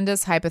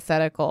Miranda's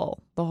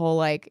hypothetical? The whole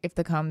like, if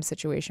the cum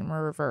situation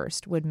were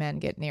reversed, would men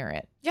get near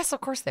it? Yes,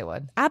 of course they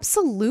would.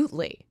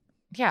 Absolutely.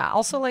 Yeah.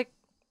 Also, like,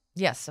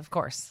 yes, of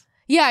course.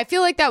 Yeah, I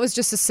feel like that was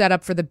just a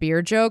setup for the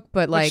beer joke,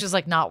 but like, which is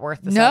like not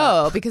worth the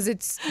no, setup. because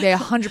they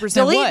 100%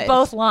 delete would.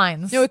 both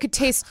lines. No, it could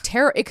taste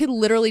terrible. It could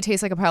literally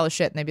taste like a pile of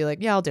shit, and they'd be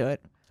like, "Yeah, I'll do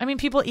it." I mean,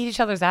 people eat each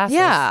other's asses.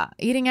 Yeah,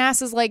 eating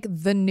ass is like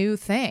the new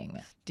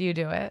thing. Do you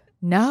do it?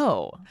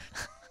 No.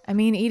 I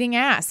mean, eating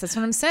ass. That's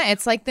what I'm saying.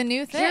 It's like the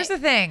new thing. Here's the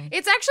thing.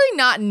 It's actually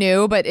not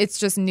new, but it's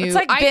just new. It's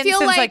like been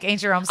since like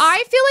ancient Rome.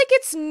 I feel like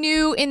it's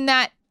new in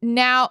that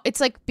now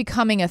it's like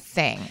becoming a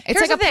thing. It's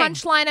Here's like a the thing.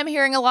 punchline I'm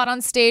hearing a lot on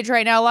stage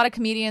right now. A lot of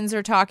comedians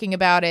are talking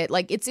about it.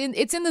 Like it's in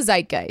the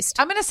zeitgeist.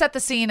 I'm going to set the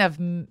scene of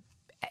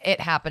it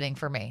happening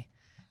for me.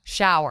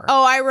 Shower.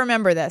 Oh, I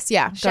remember this.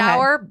 Yeah.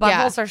 Shower.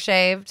 Buttholes are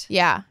shaved.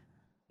 Yeah.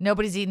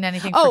 Nobody's eaten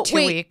anything for 2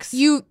 weeks.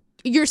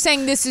 You're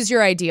saying this is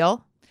your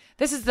ideal?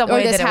 This is the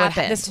way that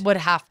happened. This would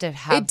have to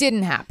happen. It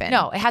didn't happen.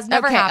 No, it has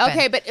never happened.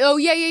 Okay, but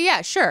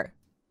yeah, sure.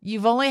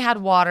 You've only had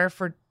water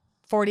for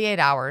 48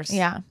 hours.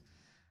 Yeah.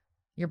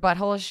 Your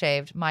butthole is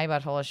shaved. My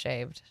butthole is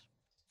shaved.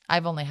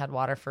 I've only had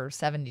water for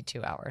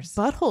 72 hours.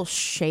 Butthole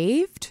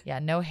shaved? Yeah,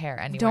 no hair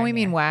anywhere. Don't we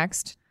mean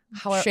waxed?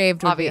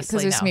 Shaved would be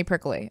because it's me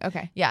prickly.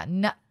 Okay. Yeah,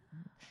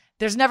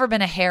 there's never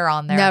been a hair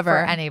on there for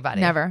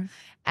anybody. Never.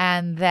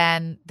 And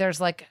then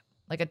there's like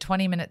a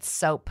 20-minute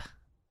soap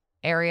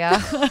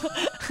area.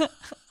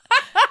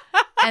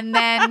 And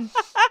then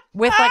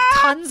with like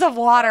tons of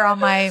water on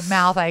my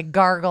mouth, I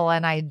gargle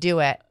and I do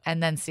it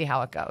and then see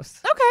how it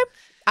goes.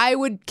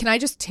 Okay. Can I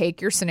just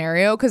take your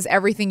scenario? Because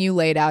everything you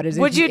laid out is.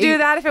 Would you do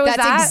that if it was that's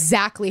that? That's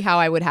exactly how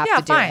I would have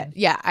to do fine. it.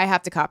 Yeah, I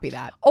have to copy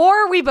that.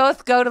 Or we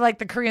both go to like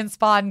the Korean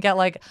spa and get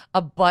like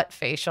a butt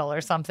facial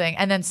or something.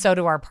 And then so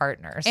do our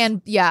partners.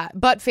 And yeah,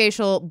 butt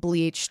facial,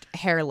 bleached,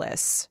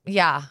 hairless.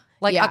 Yeah.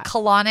 Like a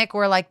colonic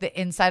where like the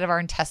inside of our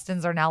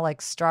intestines are now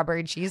like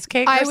strawberry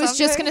cheesecake. I was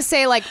just going to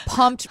say like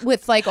pumped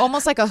with like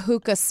almost like a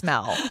hookah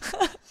smell.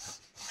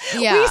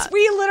 Yeah.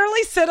 We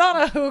literally sit on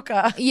a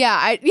hookah.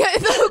 Yeah. The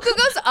hookah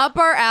goes up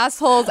our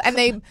assholes and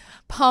they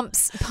pump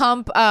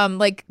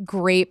like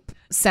grape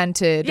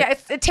scented. Yeah.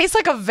 It tastes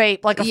like a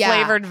vape, like a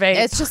flavored vape.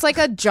 It's just like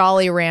a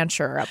Jolly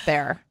Rancher up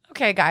there.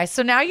 Okay, guys.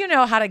 So now you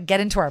know how to get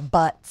into our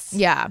butts.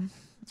 Yeah.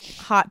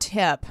 Hot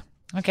tip.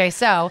 Okay,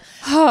 so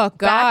God,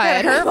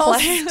 back at her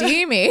place,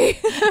 steamy.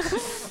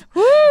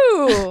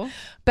 Woo!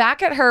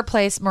 Back at her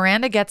place,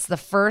 Miranda gets the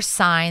first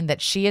sign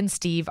that she and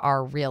Steve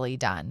are really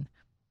done.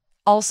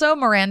 Also,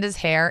 Miranda's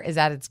hair is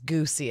at its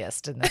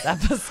goosiest in this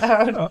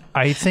episode.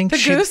 I think the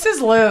goose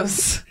is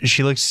loose.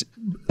 She looks.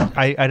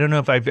 I don't know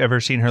if I've ever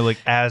seen her look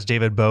as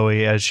David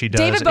Bowie as she does.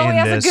 David Bowie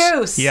has a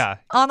goose. Yeah,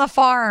 on a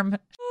farm.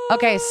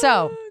 Okay,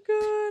 so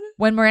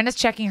when Miranda's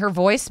checking her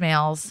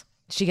voicemails,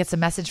 she gets a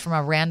message from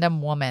a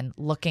random woman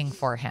looking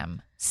for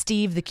him.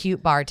 Steve, the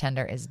cute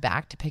bartender, is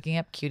back to picking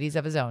up cuties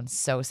of his own.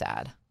 So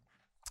sad.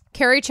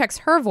 Carrie checks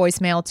her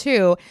voicemail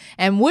too,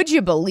 and would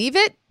you believe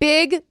it?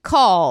 Big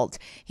called.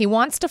 He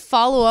wants to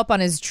follow up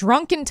on his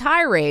drunken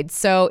tirade,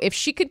 so if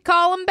she could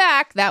call him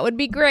back, that would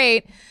be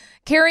great.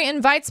 Carrie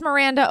invites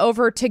Miranda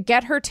over to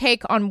get her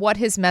take on what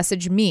his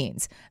message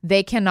means.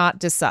 They cannot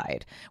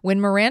decide.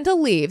 When Miranda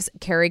leaves,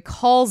 Carrie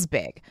calls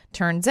Big.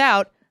 Turns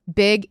out,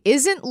 Big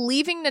isn't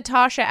leaving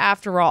Natasha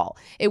after all.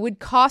 It would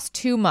cost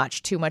too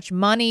much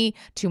money,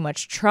 too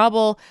much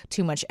trouble,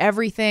 too much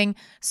everything.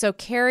 So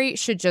Carrie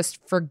should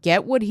just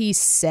forget what he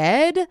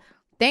said.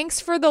 Thanks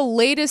for the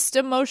latest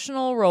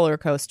emotional roller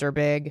coaster,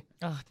 Big.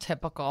 Oh,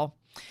 typical.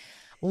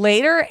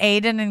 Later,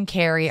 Aiden and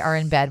Carrie are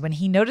in bed when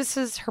he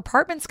notices her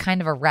apartment's kind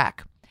of a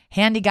wreck.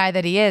 Handy guy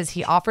that he is,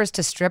 he offers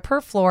to strip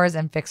her floors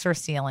and fix her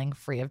ceiling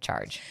free of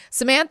charge.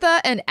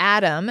 Samantha and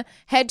Adam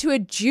head to a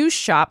juice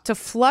shop to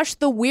flush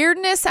the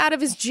weirdness out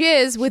of his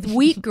jizz with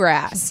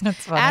wheatgrass.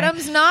 That's funny.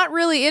 Adam's not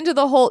really into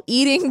the whole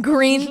eating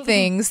green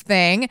things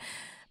thing,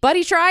 but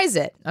he tries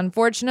it.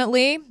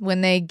 Unfortunately,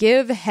 when they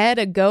give head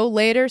a go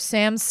later,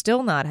 Sam's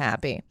still not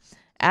happy.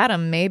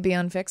 Adam may be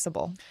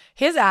unfixable.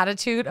 His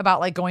attitude about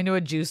like going to a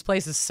juice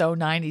place is so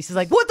 90s. He's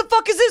like, what the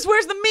fuck is this?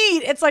 Where's the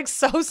meat? It's like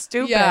so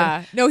stupid.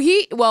 Yeah. No,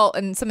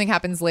 and something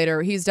happens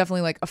later. He's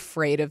definitely like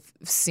afraid of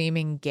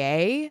seeming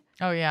gay.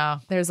 Oh, yeah.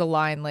 There's a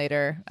line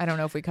later. I don't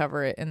know if we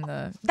cover it in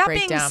the That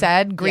breakdown. being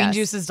said, green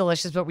juice is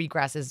delicious, but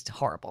wheatgrass is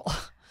horrible.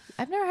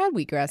 I've never had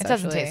wheatgrass, It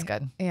doesn't taste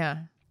good. Yeah.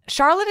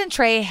 Charlotte and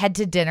Trey head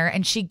to dinner,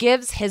 and she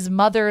gives his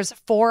mother's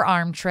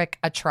forearm trick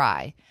a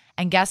try.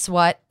 And guess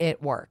what?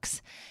 It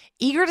works.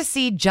 Eager to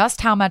see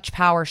just how much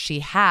power she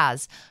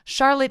has,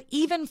 Charlotte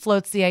even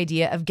floats the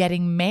idea of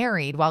getting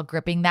married while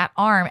gripping that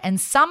arm, and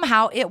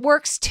somehow it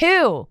works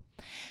too.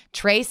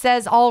 Trey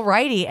says,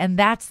 alrighty, and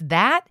that's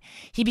that.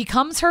 He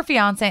becomes her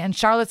fiance, and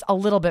Charlotte's a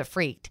little bit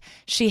freaked.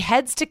 She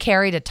heads to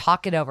Carrie to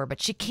talk it over, but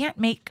she can't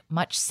make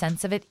much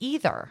sense of it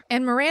either.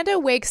 And Miranda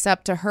wakes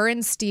up to her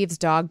and Steve's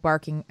dog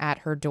barking at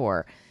her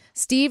door.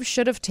 Steve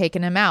should have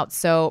taken him out,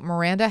 so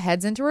Miranda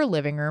heads into her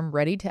living room,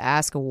 ready to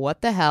ask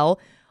what the hell.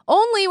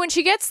 Only when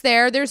she gets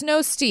there, there's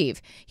no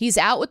Steve. He's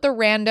out with the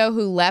rando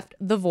who left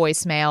the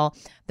voicemail.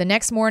 The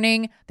next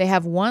morning, they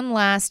have one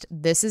last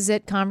this is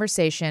it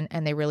conversation,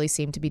 and they really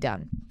seem to be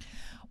done.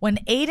 When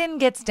Aiden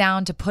gets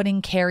down to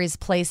putting Carrie's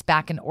place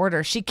back in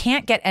order, she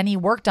can't get any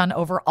work done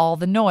over all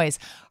the noise.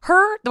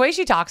 The way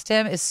she talks to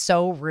him is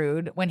so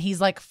rude when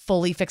he's like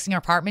fully fixing her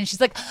apartment. She's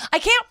like, I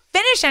can't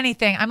finish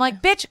anything. I'm like,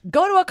 bitch,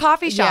 go to a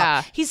coffee shop.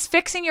 Yeah. He's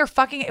fixing your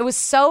it was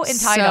so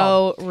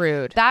entitled. So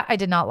rude. That I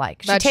did not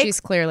like. She's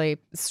clearly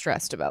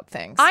stressed about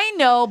things. I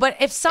know, but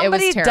if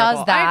somebody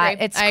does that,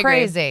 it's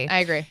crazy. I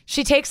agree.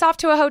 She takes off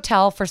to a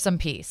hotel for some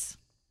peace.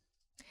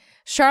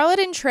 Charlotte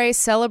and Trey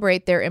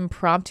celebrate their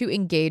impromptu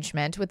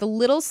engagement with a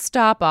little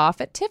stop off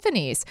at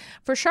Tiffany's.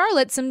 For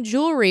Charlotte, some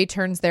jewelry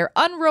turns their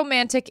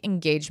unromantic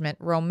engagement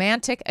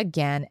romantic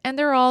again, and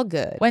they're all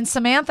good. When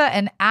Samantha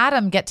and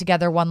Adam get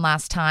together one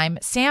last time,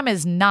 Sam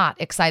is not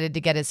excited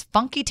to get his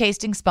funky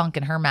tasting spunk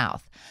in her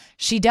mouth.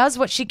 She does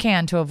what she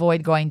can to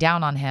avoid going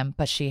down on him,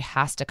 but she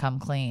has to come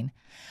clean.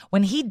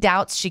 When he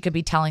doubts she could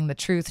be telling the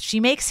truth, she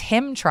makes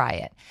him try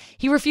it.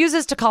 He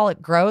refuses to call it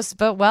gross,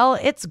 but well,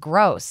 it's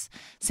gross.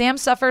 Sam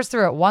suffers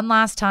through it one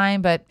last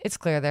time, but it's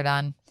clear they're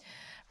done.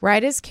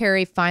 Right as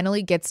Carrie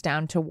finally gets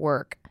down to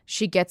work,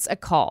 she gets a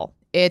call.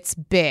 It's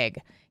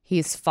big.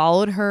 He's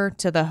followed her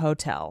to the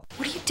hotel.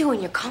 What are you doing?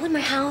 You're calling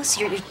my house?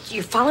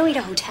 You're following me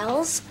to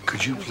hotels?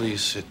 Could you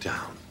please sit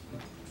down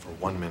for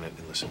 1 minute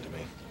and listen to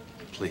me?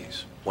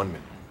 Please, 1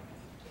 minute.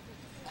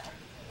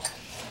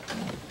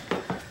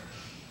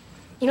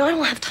 You know, I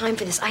don't have time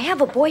for this. I have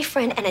a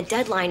boyfriend and a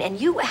deadline,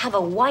 and you have a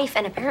wife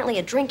and apparently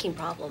a drinking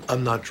problem.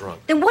 I'm not drunk.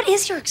 Then what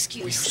is your Will you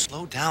excuse?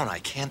 slow down? I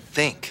can't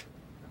think.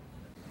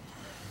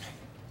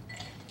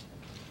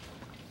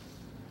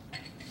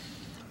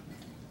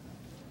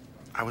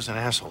 I was an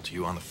asshole to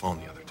you on the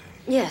phone the other day.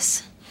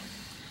 Yes.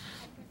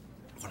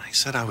 When I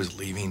said I was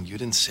leaving, you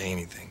didn't say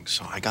anything,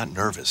 so I got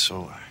nervous,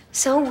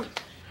 So,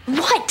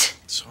 what?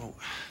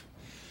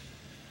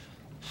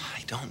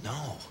 I don't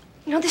know.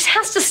 You know, this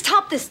has to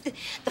stop. The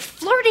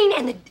flirting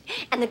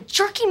and the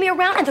jerking me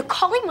around and the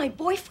calling my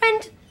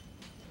boyfriend.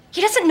 He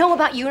doesn't know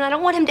about you, and I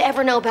don't want him to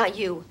ever know about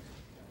you.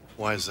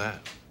 Why is that?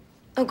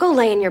 Oh, go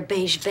lay in your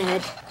beige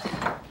bed.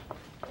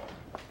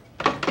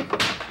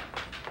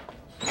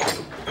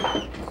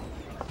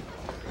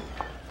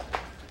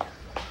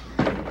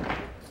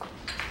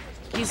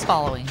 He's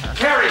following her.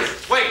 Carrie,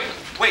 wait.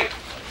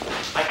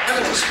 I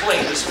haven't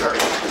explained this very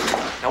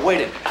well. Now, wait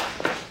a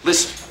minute.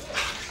 Listen,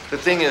 the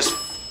thing is,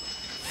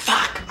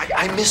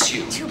 I miss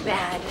you. Too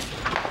bad.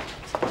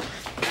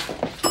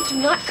 Do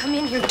not come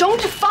in here. Don't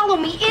follow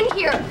me in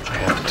here. I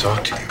have to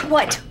talk to you.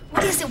 What?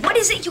 What is it? What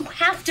is it you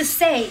have to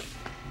say?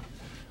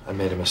 I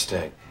made a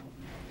mistake.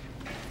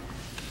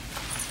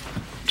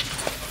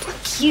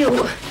 Fuck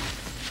you.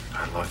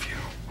 I love you.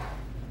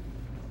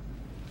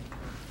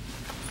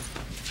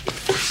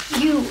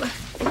 You.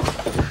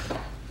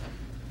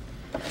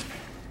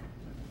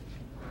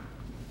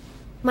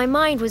 My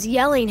mind was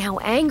yelling how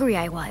angry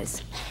I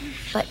was.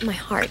 But my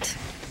heart.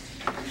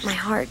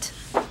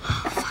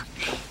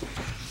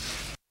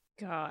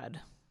 God.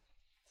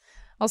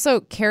 Also,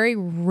 Carrie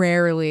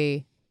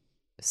rarely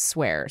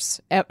swears.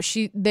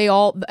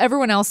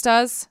 Everyone else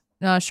does.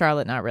 No,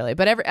 Charlotte, not really.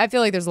 But I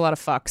feel like there's a lot of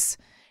fucks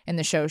in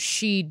the show.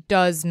 She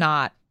does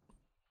not.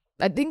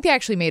 I think they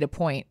actually made a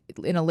point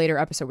in a later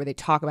episode where they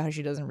talk about how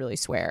she doesn't really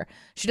swear.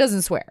 She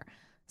doesn't swear.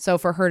 So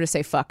for her to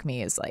say fuck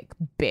me is like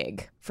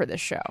big for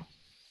this show.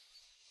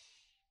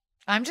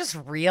 I'm just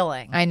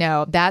reeling. I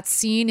know. That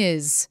scene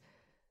is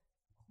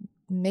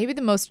maybe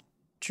the most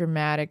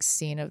dramatic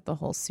scene of the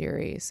whole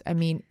series. I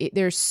mean,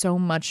 there's so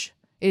much.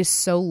 It is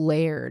so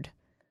layered.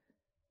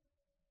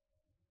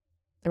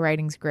 The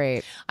writing's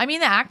great. I mean,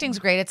 the acting's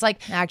great. It's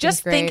like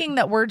just great. thinking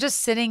that we're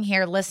just sitting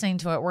here listening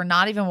to it. We're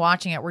not even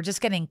watching it. We're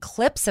just getting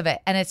clips of it.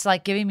 And it's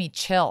like giving me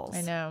chills.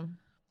 I know.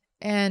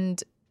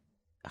 And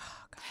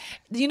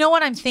you know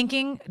what I'm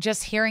thinking,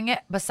 just hearing it,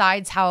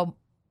 besides how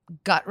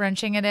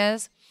gut-wrenching it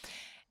is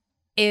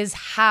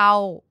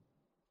how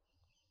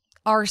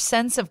our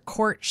sense of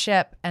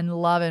courtship and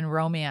love and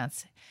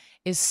romance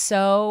is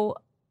so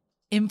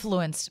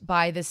influenced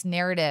by this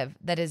narrative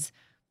that is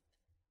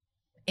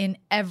in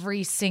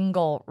every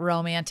single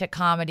romantic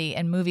comedy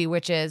and movie,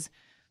 which is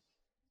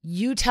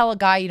you tell a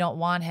guy you don't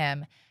want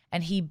him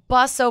and he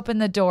busts open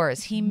the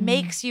doors. He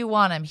makes you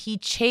want him. He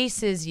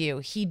chases you.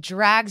 He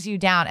drags you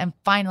down. And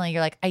finally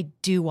you're like, I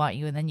do want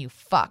you. And then you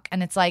fuck.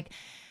 And it's like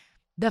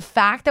the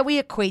fact that we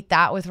equate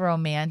that with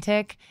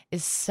romantic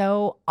is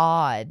so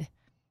odd.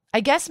 I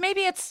guess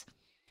maybe it's,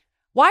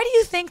 why do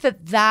you think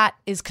that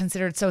is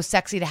considered so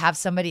sexy to have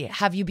somebody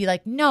have you be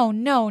like, no,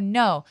 no,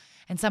 no.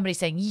 And somebody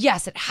saying,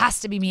 yes, it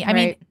has to be me. I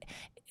mean,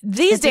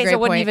 these days it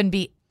wouldn't even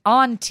be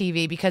on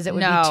TV because it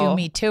would be too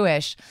Me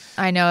Too-ish.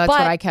 I know. That's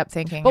what I kept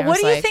thinking. But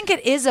what do you think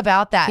it is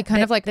about that? He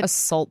kind of like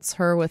assaults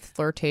her with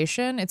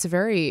flirtation. It's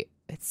very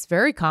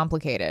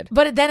complicated.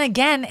 But then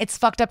again, it's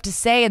fucked up to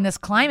say in this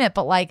climate,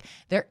 but like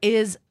there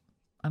is,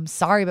 I'm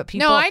sorry, but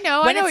people. No, I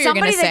know. When I know it's what you're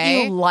somebody gonna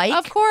say. that you like,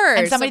 of course,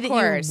 and somebody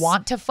that you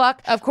want to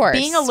fuck, of course,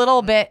 being a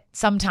little bit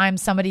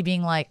sometimes somebody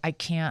being like, I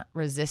can't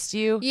resist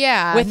you.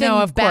 Yeah, within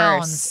of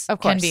bounds, of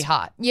course, can be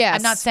hot. Yes,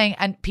 I'm not saying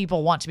and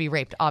people want to be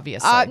raped,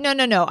 obviously.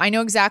 No. I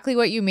know exactly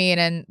what you mean,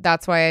 and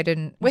that's why I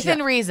didn't.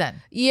 Within reason.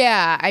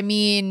 Yeah, I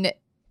mean.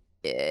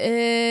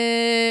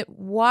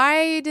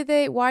 Why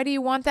do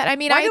you want that? I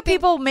mean, why do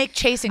people make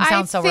chasing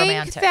sound so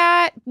romantic?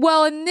 That,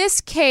 well, in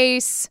this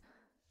case,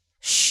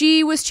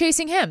 she was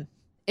chasing him.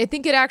 I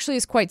think it actually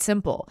is quite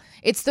simple.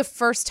 It's the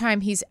first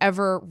time he's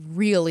ever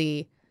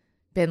really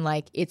been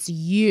like, it's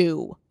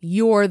you.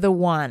 You're the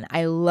one.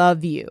 I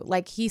love you.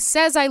 Like he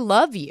says, I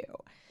love you.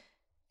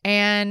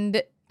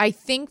 And I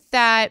think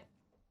that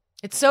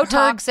it's so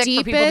toxic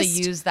for people to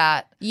use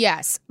that.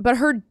 Yes. But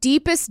her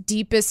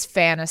deepest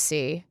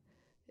fantasy,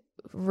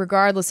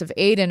 regardless of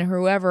Aiden or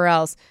whoever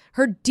else,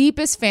 her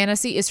deepest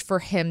fantasy is for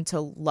him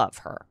to love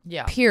her.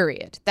 Yeah.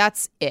 Period.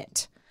 That's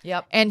it.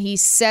 Yep. And he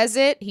says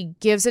it, he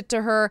gives it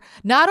to her.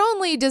 Not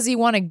only does he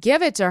want to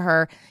give it to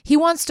her, he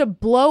wants to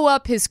blow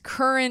up his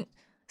current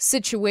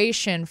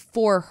situation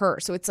for her.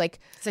 So it's like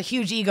it's a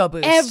huge ego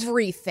boost.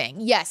 Everything.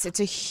 Yes, it's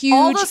a huge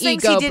all those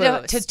things ego he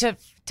did boost.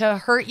 to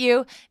hurt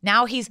you.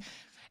 Now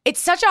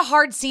it's such a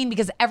hard scene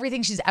because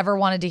everything she's ever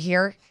wanted to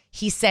hear,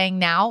 he's saying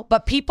now.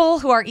 But people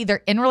who are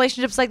either in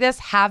relationships like this,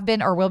 have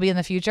been or will be in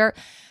the future,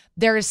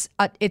 it's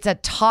a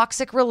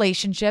toxic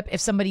relationship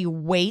if somebody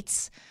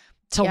waits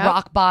to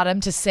rock bottom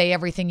to say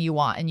everything you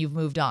want and you've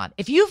moved on.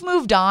 If you've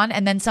moved on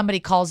and then somebody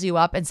calls you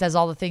up and says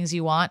all the things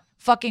you want,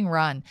 fucking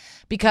run.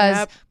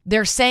 Because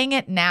they're saying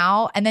it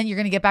now and then you're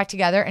going to get back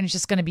together and it's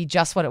just going to be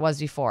just what it was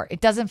before.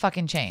 It doesn't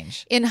fucking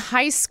change. In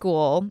high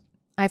school,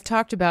 I've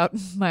talked about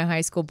my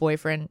high school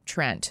boyfriend,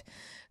 Trent,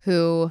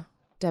 who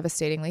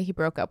devastatingly, he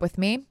broke up with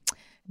me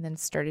and then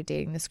started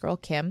dating this girl,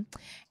 Kim.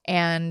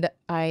 And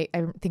I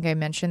think I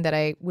mentioned that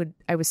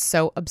I was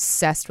so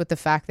obsessed with the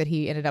fact that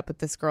he ended up with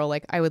this girl.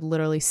 Like I would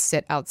literally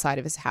sit outside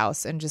of his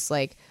house and just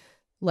like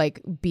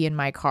be in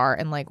my car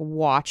and like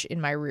watch in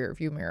my rear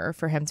view mirror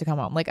for him to come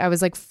home. Like I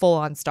was like full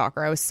on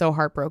stalker. I was so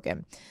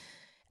heartbroken.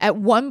 At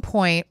one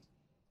point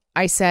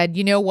I said,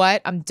 you know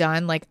what? I'm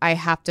done. Like I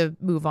have to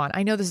move on.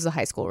 I know this is a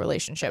high school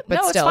relationship,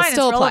 but still it's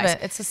applies. relevant.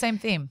 It's the same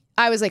theme.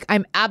 I was like,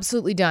 I'm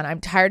absolutely done. I'm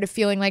tired of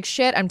feeling like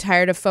shit. I'm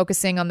tired of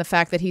focusing on the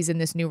fact that he's in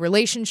this new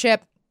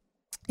relationship.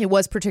 It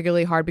was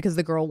particularly hard because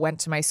the girl went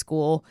to my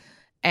school.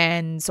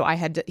 And so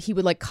he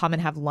would like come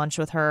and have lunch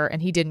with her and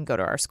he didn't go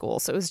to our school.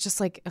 So it was just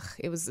like,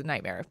 it was a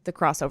nightmare. The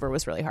crossover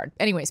was really hard.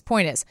 Anyways,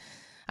 point is,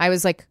 I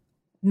was like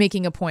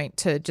making a point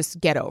to just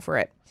get over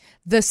it.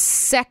 The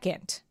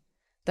second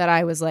that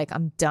I was like,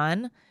 I'm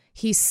done,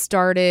 he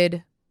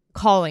started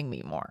calling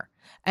me more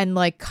and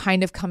like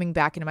kind of coming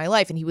back into my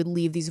life. And he would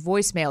leave these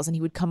voicemails and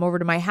he would come over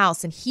to my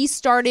house and he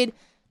started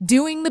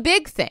doing the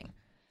big thing.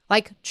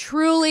 Like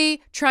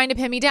truly trying to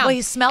pin me down. Well,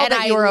 he smelled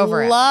that you were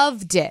over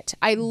it.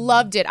 I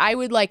loved it. I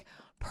would like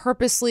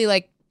purposely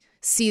like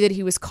see that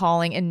he was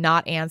calling and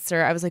not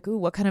answer. I was like, ooh,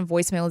 what kind of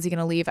voicemail is he going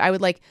to leave? I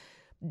would like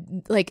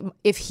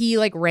if he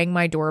like rang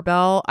my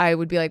doorbell, I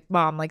would be like,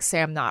 Mom, like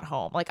say I'm not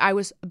home. Like I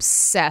was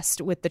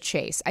obsessed with the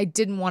chase. I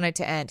didn't want it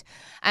to end.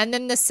 And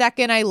then the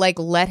second I like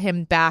let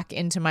him back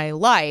into my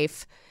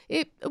life,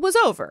 it was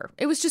over.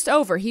 It was just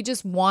over. He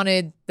just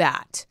wanted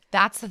that.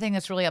 That's the thing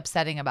that's really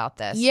upsetting about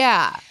this.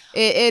 Yeah,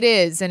 it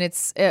is. And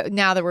it's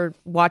now that we're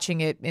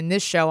watching it in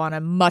this show on a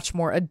much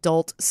more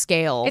adult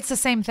scale. It's the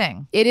same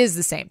thing. It is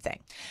the same thing.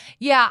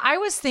 Yeah, I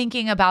was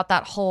thinking about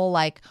that whole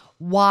like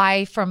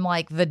why from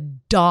like the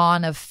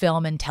dawn of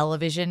film and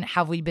television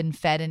have we been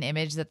fed an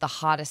image that the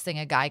hottest thing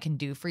a guy can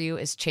do for you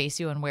is chase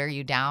you and wear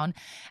you down.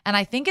 And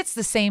I think it's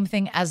the same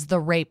thing as the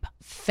rape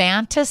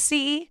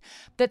fantasy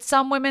that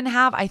some women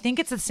have. I think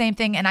it's the same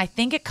thing. And I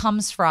think it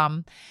comes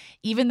from,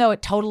 even though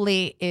it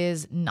totally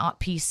is not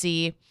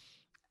PC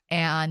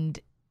and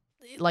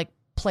like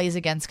plays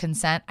against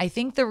consent. I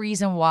think the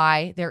reason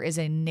why there is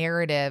a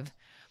narrative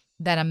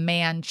that a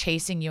man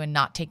chasing you and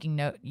not taking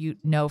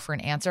no for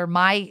an answer,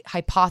 my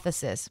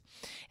hypothesis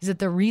is that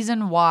the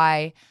reason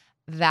why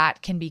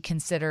that can be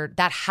considered,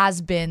 that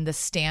has been the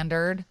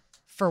standard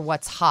for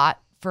what's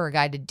hot for a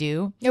guy to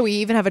do. Yeah, we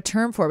even have a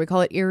term for it. We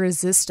call it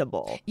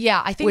irresistible.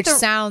 Yeah, I think which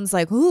sounds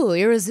like, ooh,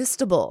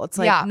 irresistible. It's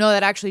like, no,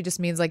 that actually just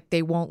means like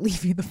they won't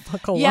leave you the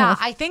fuck alone. Yeah,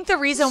 I think the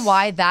reason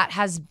why that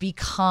has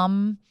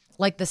become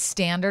like the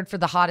standard for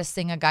the hottest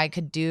thing a guy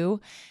could do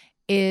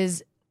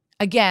is,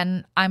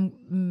 again,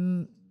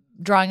 I'm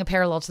drawing a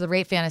parallel to the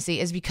rape fantasy,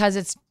 is because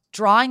it's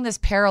drawing this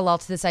parallel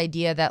to this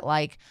idea that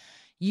like,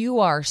 you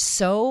are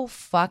so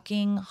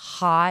fucking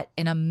hot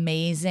and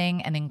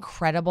amazing and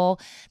incredible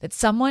that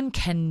someone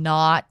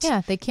cannot.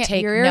 Yeah, they can't.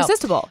 You're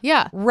irresistible.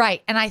 Yeah.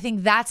 Right. And I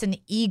think that's an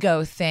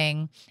ego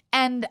thing.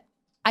 And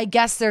I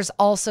guess there's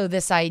also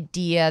this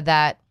idea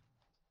that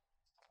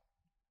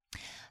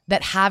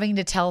having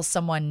to tell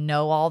someone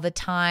no all the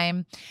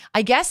time,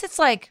 I guess it's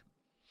like,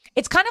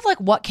 it's kind of like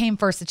what came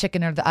first, the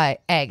chicken or the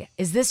egg?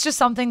 Is this just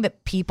something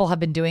that people have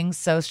been doing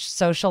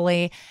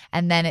socially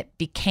and then it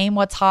became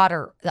what's hot,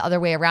 or the other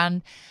way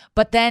around?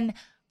 But then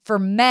for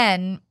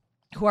men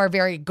who are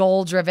very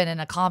goal driven and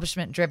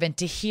accomplishment driven,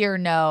 to hear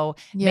no,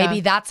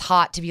 maybe that's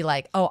hot to be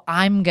like, oh,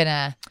 I'm going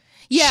to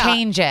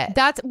change it.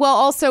 That's, well,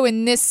 also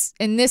in this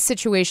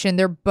situation,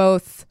 they're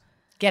both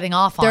getting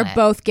off on it. They're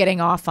both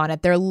getting off on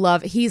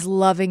it. He's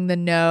loving the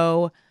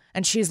no.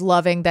 And she's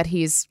loving that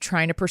he's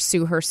trying to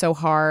pursue her so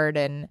hard.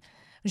 And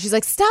she's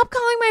like, stop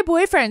calling my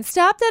boyfriend.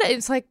 Stop that.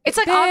 It's like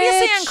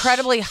obviously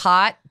incredibly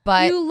hot,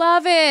 but you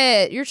love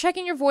it. You're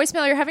checking your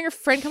voicemail. You're having your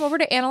friend come over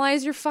to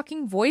analyze your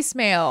fucking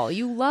voicemail.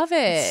 You love it.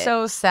 It's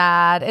so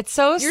sad. It's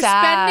so sad. You're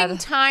spending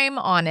time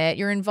on it.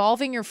 You're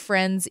involving your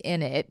friends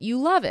in it. You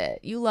love it.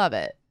 You love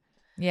it.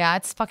 Yeah,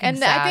 it's fucking and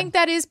sad. I think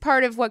that is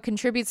part of what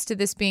contributes to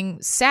this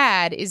being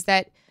sad, is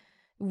that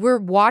we're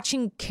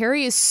watching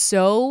Carrie is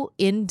so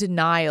in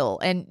denial.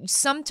 And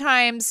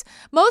sometimes,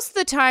 most of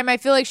the time, I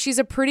feel like she's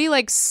a pretty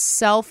like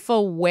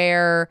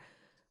self-aware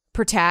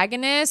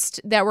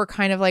protagonist that we're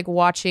kind of like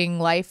watching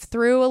life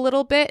through a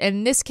little bit. And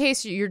in this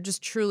case, you're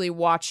just truly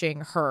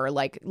watching her.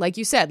 Like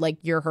you said, like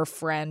you're her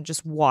friend,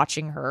 just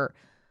watching her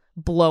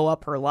blow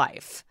up her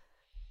life.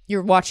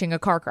 You're watching a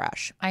car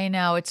crash. I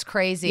know. It's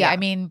crazy. Yeah. I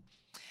mean,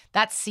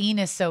 that scene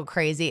is so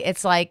crazy.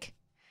 It's like,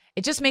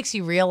 it just makes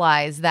you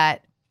realize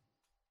that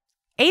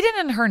Aiden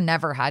and her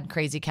never had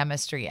crazy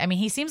chemistry. I mean,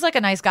 he seems like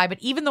a nice guy, but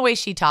even the way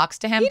she talks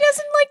to him, he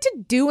doesn't like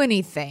to do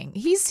anything.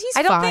 He's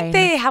I don't fine. think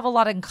they have a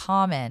lot in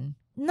common.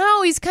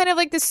 No, he's kind of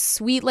like this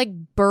sweet, like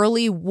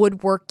burly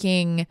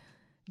woodworking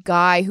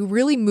guy who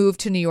really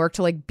moved to New York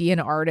to like be an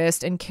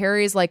artist. And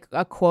Carrie's like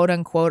a quote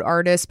unquote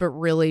artist, but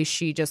really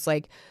she just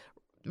like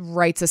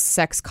writes a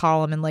sex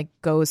column and like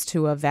goes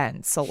to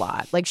events a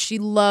lot. Like she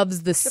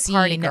loves the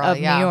scene of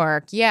New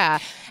York. Yeah.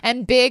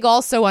 And Big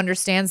also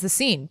understands the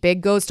scene.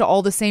 Big goes to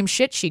all the same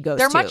shit she goes to.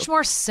 They're much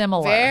more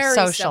similar Very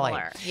socially.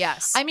 Similar.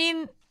 Yes. I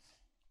mean,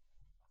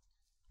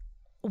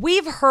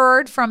 we've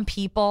heard from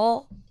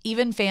people,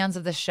 even fans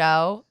of the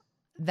show,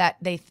 that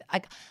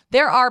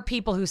there are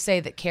people who say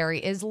that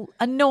Carrie is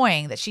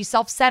annoying, that she's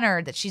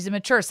self-centered, that she's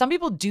immature. Some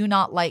people do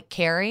not like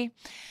Carrie.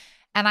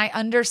 And I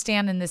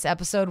understand in this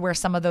episode where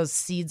some of those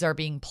seeds are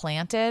being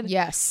planted.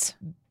 Yes.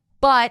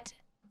 But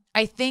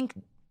I think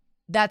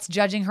that's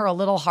judging her a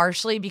little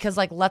harshly because,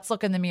 like, let's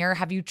look in the mirror.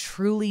 Have you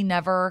truly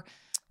never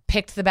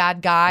picked the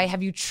bad guy?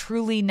 Have you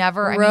truly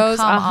never? Rose,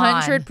 I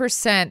mean,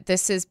 100%.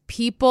 This is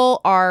people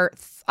are,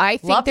 I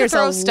think there's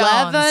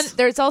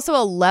also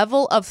a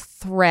level of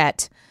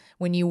threat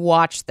when you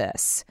watch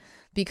this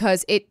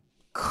because it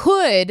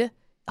could,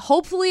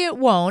 hopefully it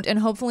won't, and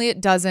hopefully it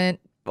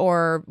doesn't,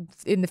 or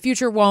in the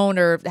future won't,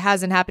 or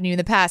hasn't happened to you in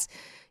the past.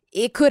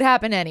 It could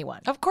happen to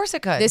anyone. Of course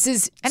it could. This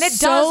is and it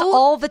does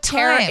all the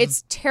time.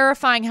 It's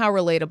terrifying how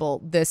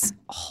relatable this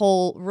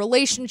whole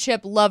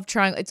relationship, love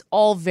triangle, it's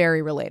all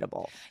very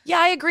relatable. Yeah,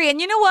 I agree.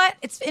 And you know what?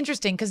 It's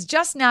interesting because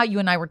just now you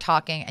and I were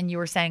talking and you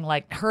were saying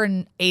like her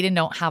and Aiden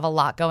don't have a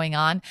lot going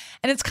on.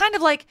 And it's kind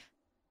of like,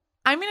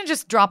 I'm going to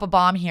just drop a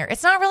bomb here.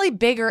 It's not really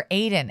Big or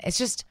Aiden. It's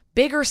just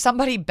Big or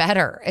somebody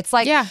better. It's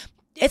like,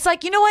 It's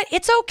like, you know what?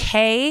 It's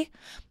okay.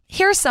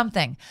 Here's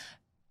something.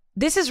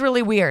 This is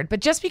really weird, but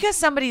just because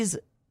somebody's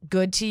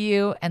good to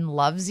you and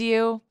loves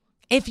you,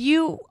 if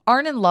you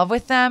aren't in love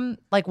with them,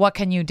 like what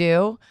can you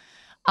do?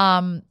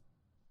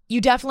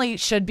 You definitely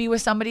should be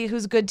with somebody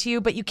who's good to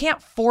you, but you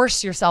can't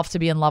force yourself to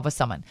be in love with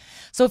someone.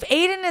 So if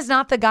Aiden is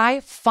not the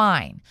guy,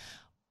 fine.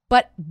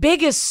 But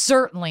Big is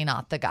certainly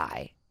not the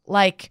guy.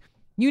 Like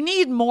you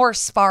need more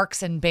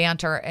sparks and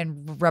banter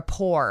and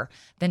rapport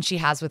than she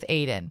has with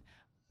Aiden.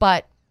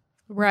 But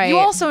you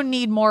also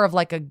need more of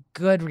like a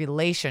good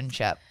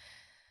relationship.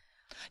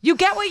 You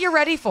get what you're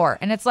ready for.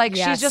 And it's like,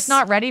 she's just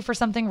not ready for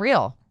something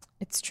real.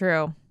 It's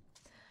true.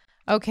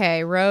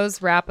 Okay,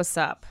 Rose, wrap us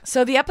up.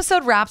 So the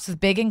episode wraps with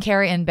Big and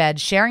Carrie in bed,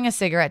 sharing a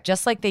cigarette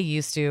just like they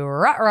used to.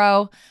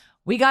 Ruh-roh.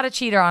 We got a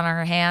cheater on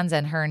our hands,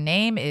 and her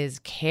name is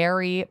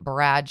Carrie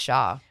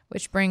Bradshaw.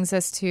 Which brings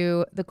us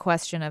to the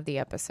question of the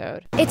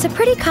episode. It's a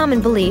pretty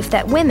common belief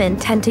that women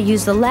tend to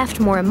use the left,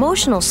 more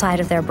emotional side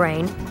of their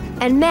brain,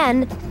 and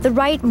men the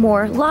right,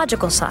 more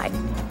logical side.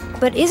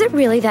 But is it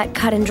really that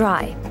cut and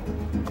dry?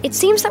 It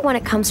seems that when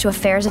it comes to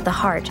affairs of the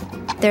heart,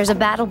 there's a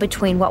battle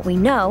between what we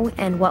know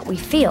and what we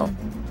feel.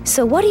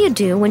 So what do you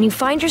do when you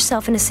find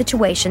yourself in a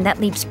situation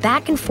that leaps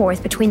back and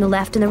forth between the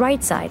left and the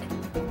right side?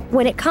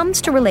 When it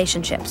comes to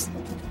relationships,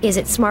 is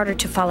it smarter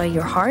to follow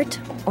your heart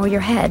or your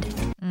head?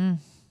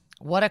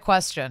 What a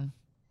question.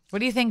 What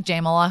do you think,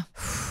 Jamila?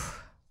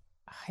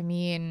 I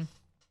mean,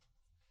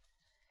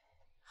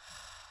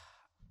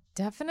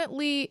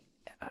 definitely,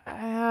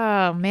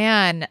 oh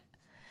man.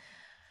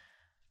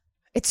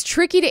 It's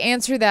tricky to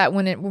answer that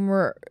when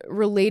we're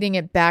relating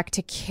it back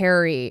to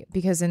Carrie,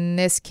 because in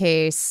this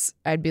case,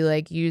 I'd be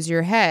like, use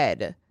your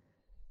head.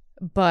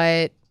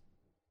 But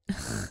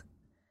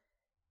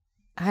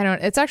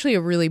it's actually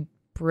a really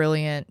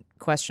brilliant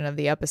question of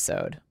the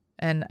episode.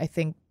 And I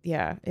think,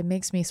 yeah, it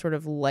makes me sort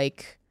of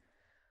like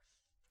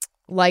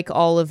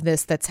all of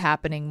this that's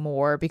happening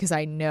more, because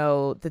I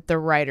know that the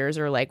writers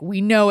are like, we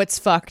know it's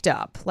fucked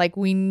up. Like,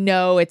 we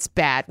know it's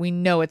bad. We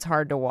know it's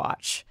hard to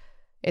watch.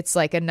 It's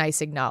like a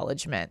nice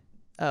acknowledgement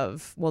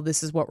of, well,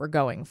 this is what we're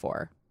going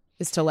for,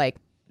 is to like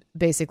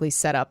basically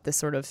set up this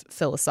sort of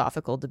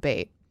philosophical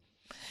debate.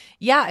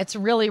 Yeah, it's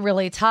really,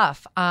 really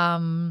tough.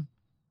 I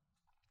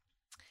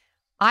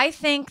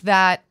think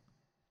that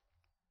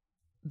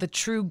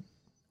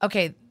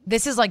okay,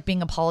 this is like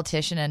being a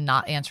politician and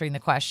not answering the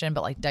question,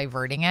 but like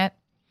diverting it.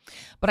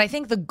 But I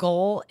think the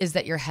goal is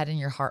that your head and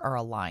your heart are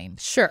aligned.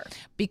 Sure.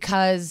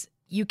 Because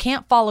you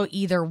can't follow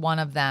either one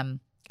of them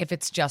if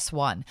it's just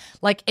one.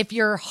 Like, if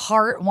your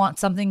heart wants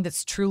something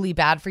that's truly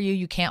bad for you,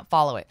 you can't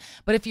follow it.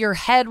 But if your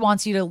head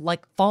wants you to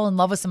like fall in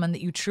love with someone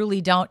that you truly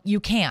don't, you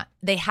can't.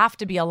 They have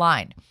to be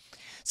aligned.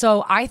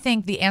 So I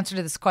think the answer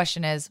to this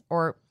question is,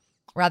 or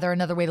rather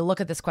another way to look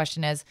at this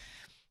question is,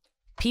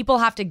 people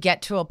have to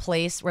get to a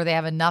place where they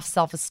have enough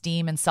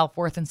self-esteem and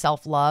self-worth and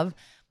self-love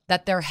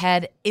that their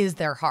head is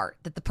their heart,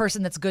 that the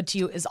person that's good to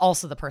you is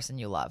also the person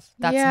you love.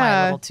 That's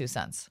my little 2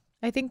 cents.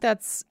 I think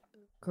that's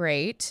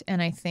great.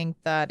 And I think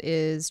that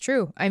is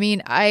true. I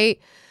mean,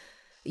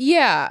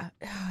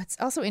 it's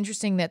also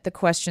interesting that the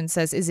question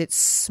says, is it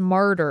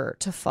smarter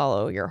to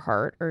follow your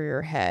heart or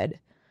your head?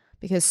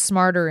 Because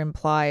smarter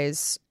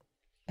implies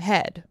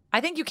head. I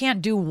think you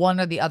can't do one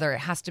or the other. It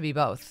has to be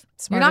both.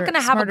 Smarter, you're not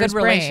going to have a good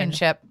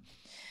relationship.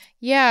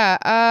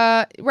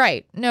 Yeah,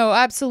 right. No,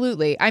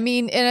 absolutely. I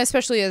mean, and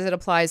especially as it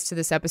applies to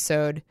this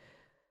episode,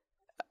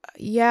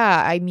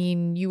 yeah, I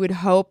mean, you would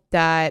hope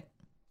that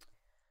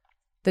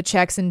the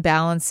checks and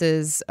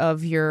balances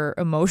of your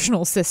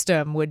emotional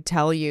system would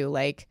tell you,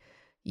 like,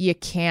 you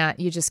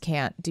just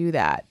can't do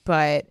that.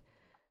 But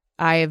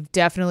I have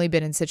definitely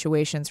been in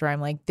situations where I'm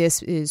like,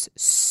 this is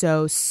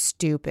so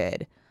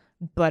stupid,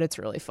 but it's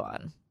really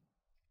fun.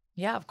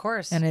 Yeah, of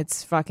course. And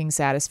it's fucking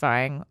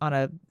satisfying on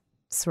a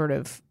sort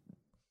of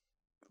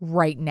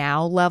right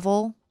now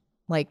level.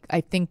 Like,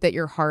 I think that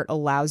your heart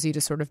allows you to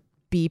sort of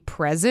be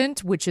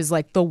present, which is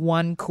like the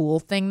one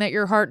cool thing that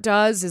your heart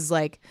does, is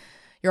like,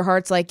 your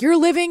heart's like, you're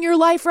living your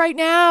life right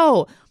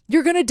now.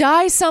 You're going to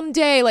die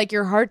someday. Like,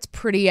 your heart's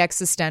pretty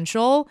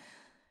existential.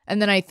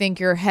 And then I think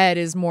your head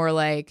is more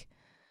like,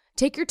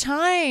 take your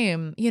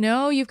time. You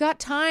know, you've got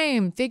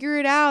time. Figure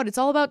it out. It's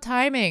all about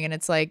timing. And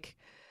it's like,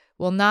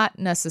 well, not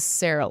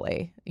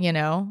necessarily, you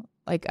know?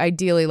 Like,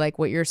 ideally, like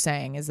what you're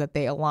saying is that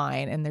they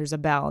align and there's a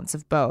balance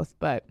of both.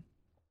 But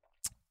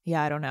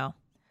yeah, I don't know.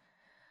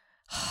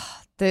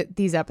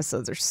 These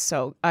episodes are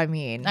so, I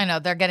mean. I know,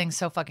 they're getting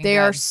so fucking They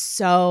good. are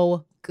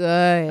so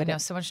good. I know,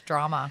 so much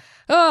drama.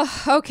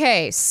 Oh,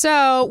 okay.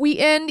 So we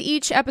end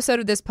each episode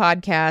of this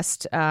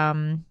podcast.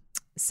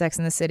 Sex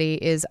and the City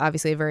is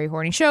obviously a very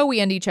horny show.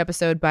 We end each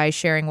episode by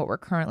sharing what we're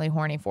currently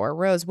horny for.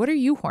 Rose, what are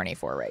you horny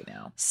for right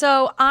now?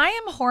 So I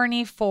am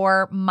horny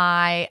for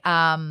my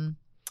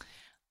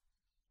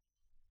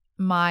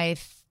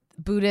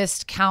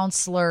Buddhist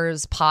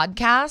counselor's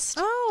podcast.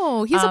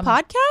 Oh, he's a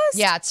podcast?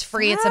 Yeah, it's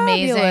free.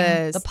 Fabulous. It's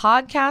amazing. The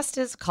podcast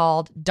is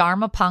called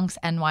Dharma Punks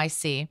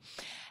NYC.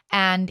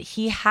 And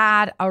he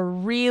had a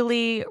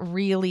really,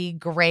 really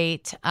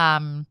great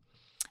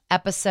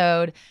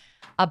episode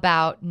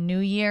about New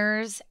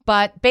Year's.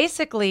 But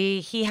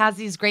basically, he has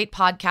these great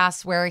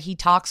podcasts where he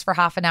talks for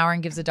half an hour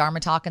and gives a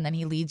Dharma talk, and then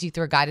he leads you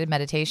through a guided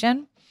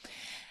meditation.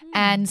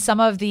 And some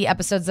of the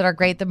episodes that are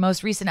great, the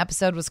most recent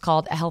episode was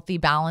called A Healthy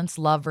Balance,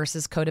 Love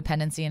versus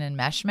Codependency and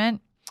Enmeshment,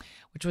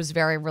 which was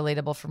very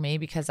relatable for me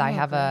because I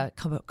have a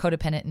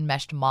codependent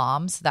enmeshed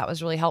mom. So that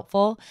was really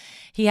helpful.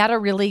 He had a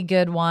really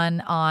good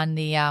one on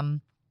the,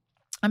 I'm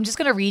just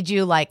going to read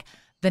you like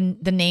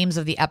the names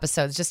of the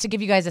episodes just to give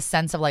you guys a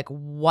sense of like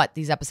what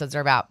these episodes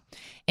are about.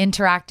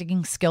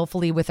 Interacting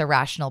skillfully with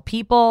irrational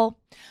people.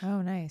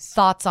 Oh, nice.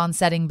 Thoughts on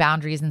setting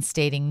boundaries and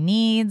stating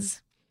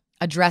needs.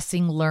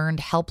 Addressing learned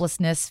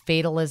helplessness,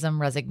 fatalism,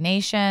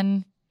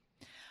 resignation,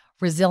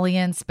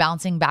 resilience,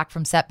 bouncing back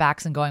from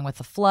setbacks and going with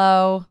the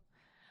flow,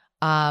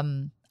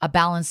 a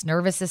balanced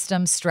nervous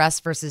system, stress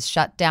versus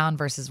shutdown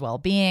versus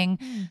well-being.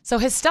 So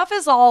his stuff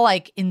is all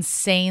like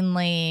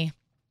insanely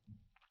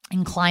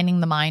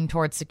inclining the mind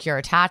towards secure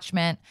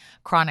attachment,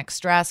 chronic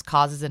stress,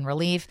 causes and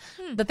relief.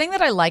 The thing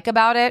that I like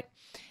about it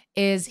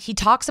is he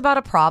talks about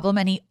a problem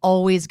and he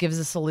always gives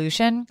a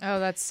solution. Oh,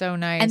 that's so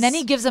nice. And then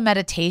he gives a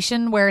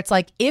meditation where it's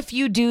like, if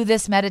you do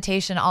this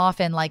meditation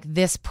often, like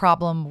this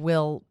problem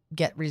will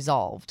get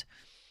resolved.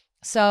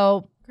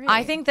 So Great.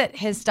 I think that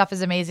his stuff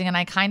is amazing. And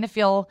I kind of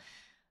feel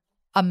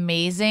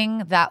amazing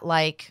that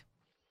like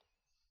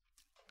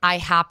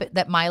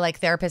that my like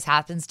therapist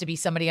happens to be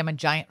somebody I'm a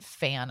giant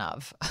fan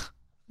of.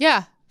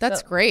 Yeah,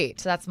 that's great.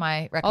 So that's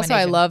my recommendation. Also,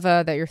 I love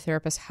that your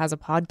therapist has a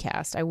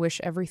podcast. I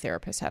wish every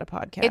therapist had a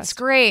podcast. It's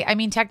great. I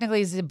mean, technically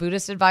he's a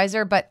Buddhist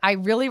advisor, but I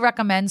really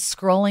recommend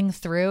scrolling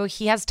through.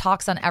 He has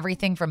talks on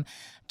everything from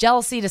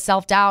jealousy to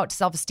self-doubt to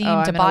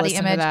self-esteem to body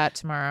image. To that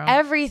tomorrow.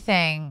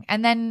 Everything.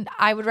 And then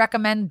I would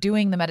recommend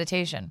doing the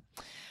meditation.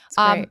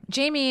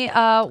 Jamie,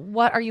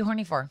 what are you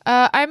horny for?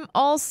 I'm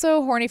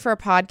also horny for a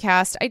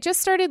podcast. I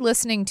just started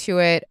listening to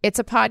it. It's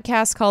a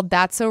podcast called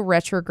That's So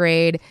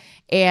Retrograde,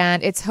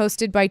 and it's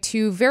hosted by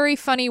two very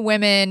funny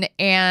women.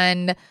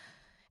 And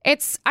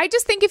I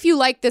just think if you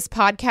like this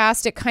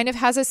podcast, it kind of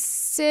has a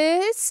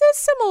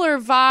similar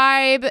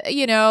vibe,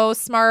 you know,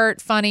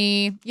 smart,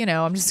 funny, you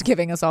know, I'm just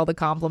giving us all the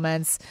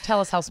compliments.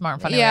 Tell us how smart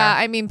and funny we Yeah, are.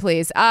 I mean,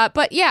 please.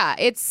 But yeah,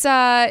 it's,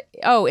 and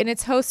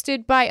it's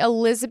hosted by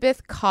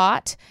Elizabeth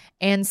Kott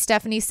and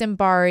Stephanie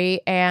Simbari,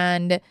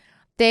 and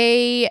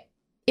they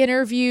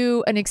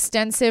interview an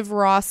extensive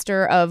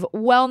roster of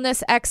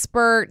wellness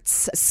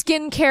experts,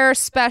 skincare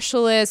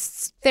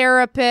specialists,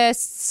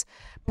 therapists,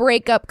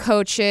 breakup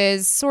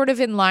coaches, sort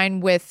of in line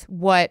with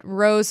what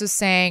Rose was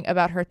saying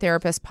about her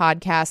therapist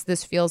podcast.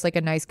 This feels like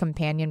a nice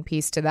companion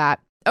piece to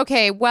that.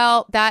 Okay,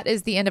 well, that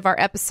is the end of our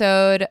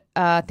episode.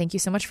 Thank you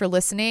so much for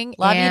listening.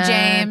 Love you,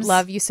 James.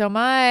 Love you so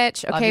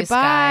much. Love Okay, you,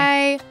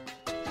 Sky. bye.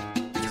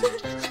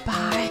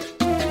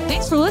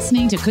 Thanks for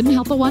listening to Couldn't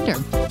Help But Wonder.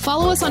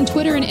 Follow us on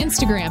Twitter and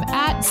Instagram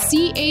at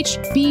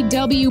CHBWPod,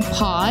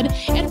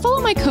 and follow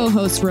my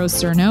co-host Rose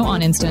Cerno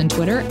on Insta and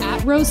Twitter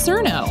at Rose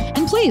Cerno.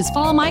 And please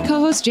follow my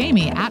co-host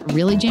Jamie at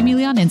Really Jamie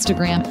Lee on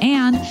Instagram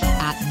and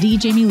at The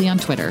Jamie Lee on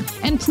Twitter.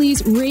 And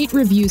please rate,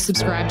 review,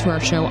 subscribe to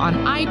our show on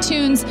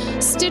iTunes,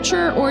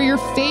 Stitcher, or your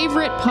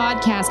favorite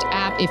podcast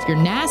app. If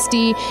you're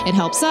nasty, it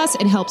helps us,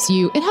 it helps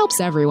you, it helps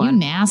everyone. You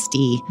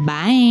nasty.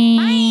 Bye.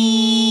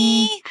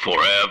 Bye.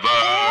 Forever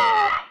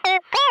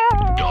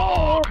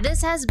Dog.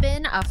 This has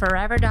been a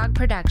Forever Dog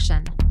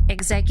production.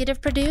 Executive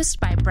produced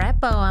by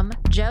Brett Boehm,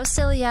 Joe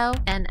Cilio,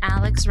 and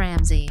Alex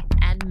Ramsey,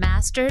 and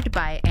mastered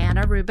by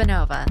Anna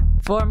Rubinova.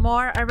 For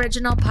more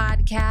original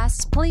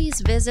podcasts,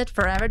 please visit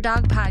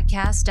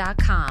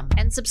foreverdogpodcast.com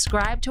and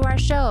subscribe to our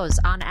shows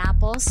on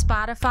Apple,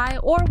 Spotify,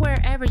 or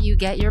wherever you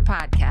get your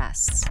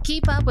podcasts.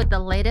 Keep up with the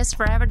latest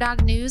Forever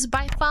Dog news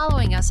by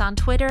following us on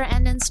Twitter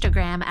and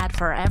Instagram at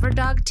Forever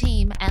Dog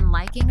Team and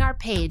liking our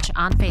page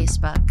on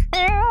Facebook.